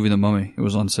bought the movie The Mummy. It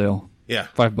was on sale. Yeah.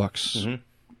 $5.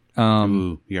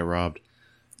 Ooh, you got robbed.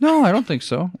 No, I don't think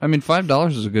so. I mean,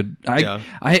 $5 is a good.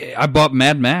 I bought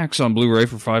Mad Max on Blu-ray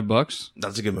for $5.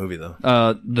 That's a good movie though.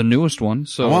 The newest one.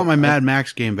 So I want my Mad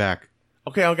Max game back.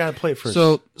 Okay, I gotta play it first.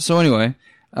 So anyway,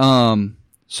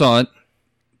 saw it.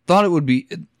 Thought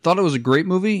it was a great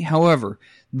movie. However,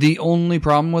 the only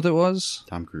problem with it was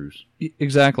Tom Cruise.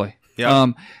 exactly. Yeah.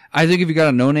 I think if you got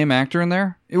a no-name actor in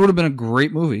there, it would have been a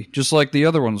great movie, just like the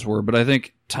other ones were. But I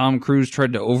think Tom Cruise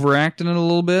tried to overact in it a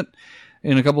little bit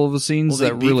in a couple of the scenes they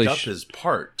that really. beefed up his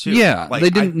part too. Yeah, Like, they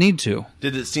didn't need to.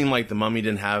 Did it seem like the Mummy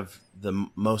didn't have the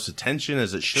most attention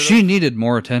as it should have? She needed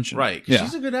more attention. Right. 'Cause Yeah.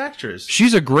 she's a good actress.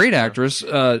 She's a great actress.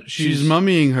 She's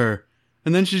mummying her.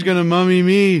 And then she's gonna mummy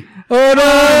me. Oh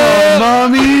no,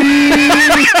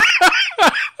 Mummy!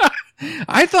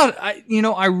 I thought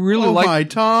I really Oh liked. my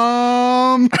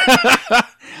Tom!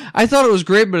 I thought it was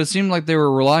great, but it seemed like they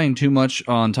were relying too much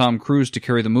on Tom Cruise to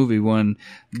carry the movie when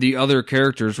the other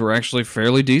characters were actually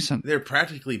fairly decent. They're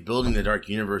practically building the Dark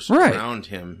Universe Right. around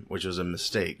him, which was a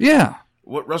mistake. Yeah.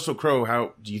 What Russell Crowe?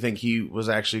 How do you think he was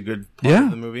actually a good part Yeah,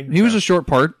 of the movie? he was a short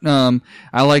part.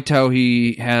 I liked how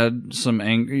he had some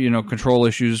control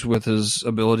issues with his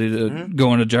ability to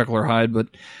go into Jekyll or Hyde, but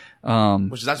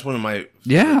Which that's one of my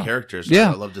Yeah. favorite characters. Yeah.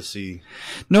 I love to see.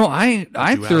 no, I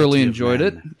thoroughly of enjoyed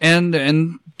man. it.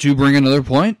 And to bring another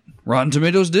point, Rotten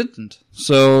Tomatoes didn't.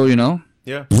 So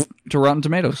Yeah, to Rotten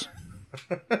Tomatoes.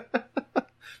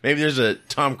 maybe there's a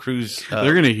Tom Cruise.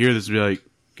 They're gonna hear this and be like,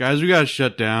 guys, we gotta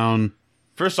shut down.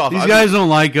 First off, These guys don't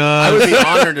like I would us. be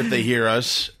honored if they hear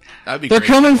us. That'd be. They're great.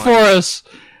 coming for us,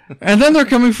 and then they're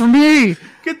coming for me.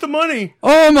 Get the money.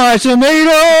 Oh my tomato!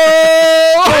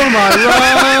 Oh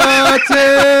my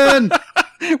rotten!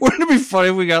 Wouldn't it be funny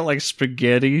if we got like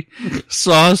spaghetti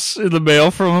sauce in the mail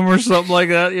from them or something like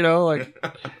that? Like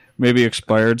maybe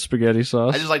expired spaghetti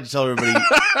sauce. I just like to tell everybody,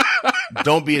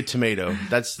 don't be a tomato.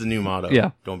 That's the new motto.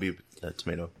 Yeah. Don't be a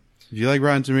tomato. If you like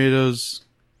Rotten Tomatoes,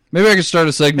 Maybe I could start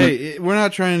a segment. hey, we're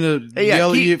not trying to Hey, yeah,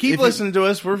 yell at you. keep If listening to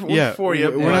us. We're for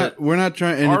you. We're not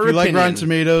trying. And Our if you like Rotten opinion.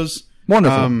 Tomatoes,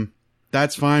 Wonderful.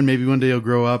 that's fine. Maybe one day you'll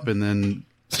grow up and then.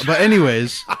 But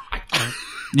anyways,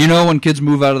 When kids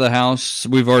move out of the house,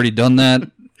 we've already done that.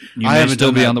 You I may haven't still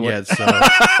done be that on the way. yet. So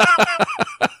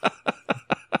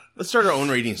Let's start our own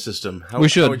rating system. How, We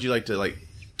should. How would you like to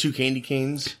 2 candy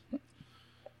canes?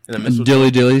 And a mistletoe?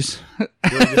 Dilly dillies.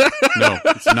 no,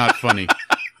 it's not funny.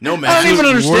 No I don't matches. even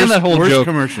understand worst- that whole worst joke.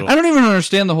 commercial. I don't even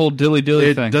understand the whole dilly dilly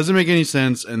It thing. doesn't make any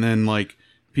sense. And then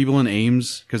people in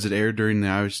Ames, because it aired during the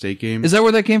Iowa State game. Is that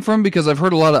where that came from? Because I've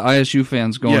heard a lot of ISU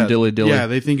fans going dilly dilly. Yeah,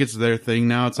 they think it's their thing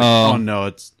now. It's like, oh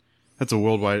no, that's a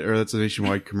worldwide or that's a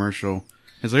nationwide commercial.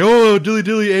 It's like, oh, dilly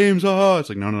dilly Ames, haha. It's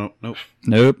like, no.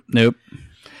 Nope.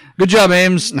 Good job,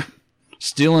 Ames.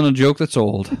 Stealing a joke that's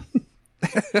old.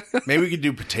 Maybe we could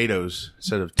do potatoes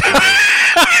instead of tomatoes.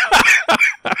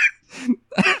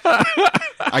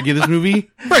 I give this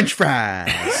movie French fries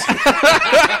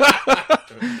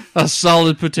A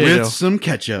solid potato. with some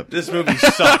ketchup. This movie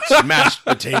sucks. Mashed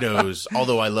potatoes.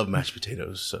 Although I love mashed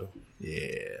potatoes, so yeah.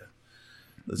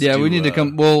 Let's Yeah, do, we need to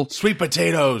come. Well, sweet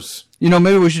potatoes.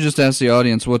 maybe we should just ask the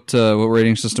audience what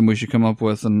rating system we should come up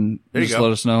with, and There you just go.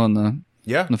 let us know on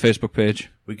Yeah, the Facebook page.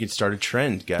 we could start a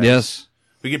trend, guys. Yes.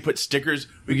 We could put stickers.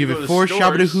 We Give could go it to 4 stores.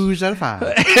 shabba-doo-hoos out of 5.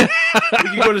 We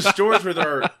could go to stores with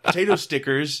our potato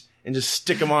stickers and just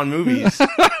stick them on movies.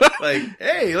 Like,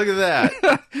 hey, look at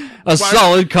that! A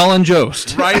solid Colin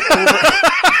Jost.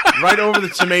 Right over the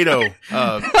tomato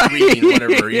reading,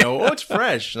 whatever. Oh, it's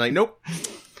fresh. Like, nope.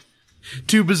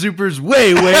 2 bazoopers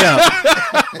way up.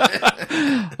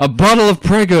 A bottle of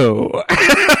Prego.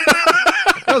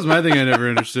 That was my thing I never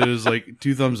understood is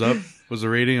 2 thumbs up was the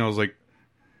rating. I was like,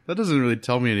 that doesn't really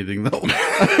tell me anything though.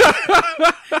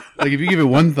 If you give it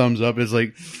 1 thumbs up, it's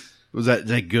like, was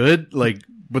that good?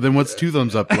 But then what's 2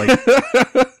 thumbs up?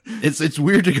 It's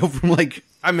weird to go from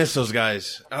I miss those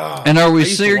guys. Oh, And are I we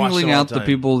used to watch them singling all out the time.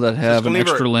 people that have an gonna leave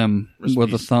extra our limb with a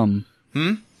recipes. thumb?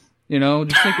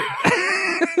 Just think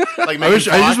Like I just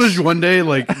Fox. wish one day,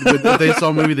 if they saw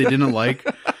a movie they didn't like,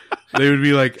 they would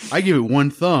be like, I give it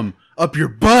 1 thumb up your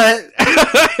butt.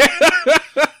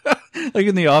 like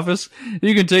in The Office,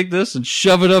 you can take this and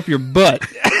shove it up your butt.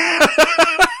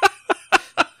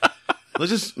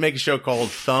 Let's just make a show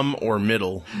called Thumb or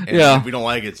Middle. And Yeah. if we don't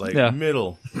like it, it's like Yeah.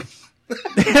 middle.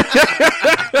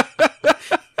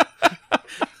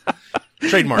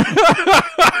 Trademark.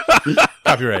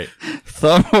 Copyright.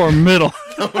 Thumb or middle.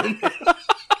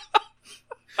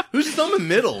 Who's Thumb and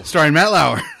Middle? Starring Matt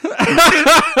Lauer.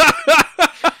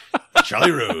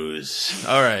 Charlie Rose.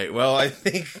 All right. Well, I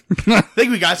think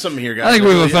we got something here, guys. I think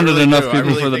we've offended enough do. people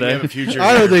I really for the think we day. have a future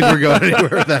I don't here. think we're going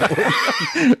anywhere with that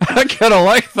one. I kind of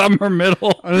like thumb or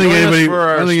middle. I don't think Join us anybody, for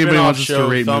our I don't think anybody spin-off wants us to show,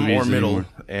 rate Thumb movies or Middle, anymore.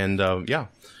 and yeah,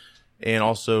 and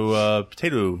also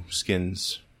potato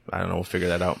skins. I don't know. We'll figure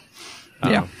that out.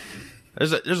 Yeah.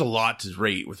 There's a lot to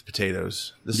rate with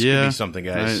potatoes. This could Yeah. be something,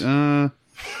 guys.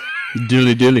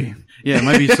 Dilly dilly. Yeah, it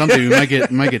might be something. We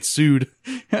might get sued.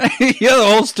 Yeah, the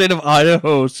whole state of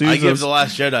Idaho sues I give us. The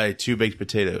Last Jedi 2 baked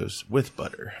potatoes with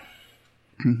butter.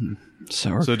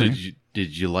 Sour So cream.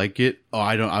 did you like it? Oh,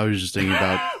 I don't. I was just thinking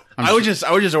about. I was just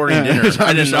ordering dinner.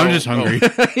 I didn't know. I'm just hungry.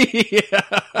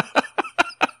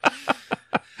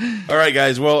 All right,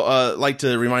 guys. Well, I'd like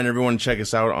to remind everyone to check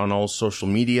us out on all social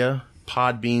media.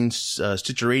 Podbean,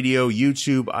 Stitcher Radio,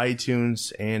 YouTube,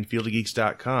 iTunes, and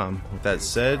fieldofgeeks.com. With that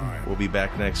said, we'll be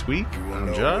back next week.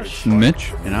 I'm Josh.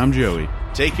 Mitch. And I'm Joey.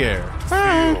 Take care.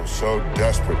 Feel so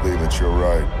desperately that you're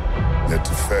right, yet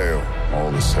to fail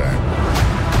all the same.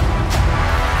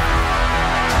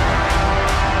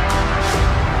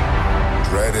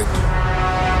 Dread it.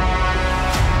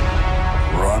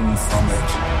 Run from it.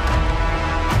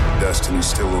 Destiny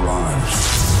still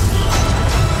arrives.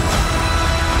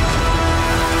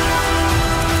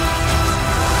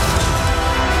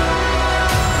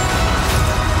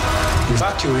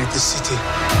 Evacuate the city.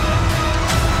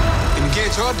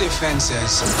 Engage all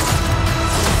defenses.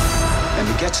 And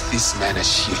get this man a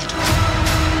shield.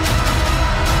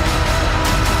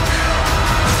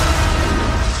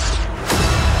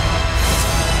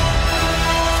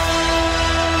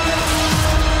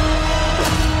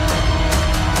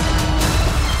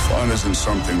 Fun isn't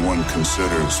something one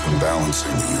considers when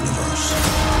balancing the universe.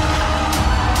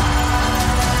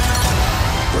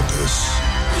 But this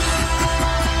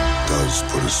does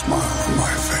put a smile on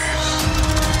my face.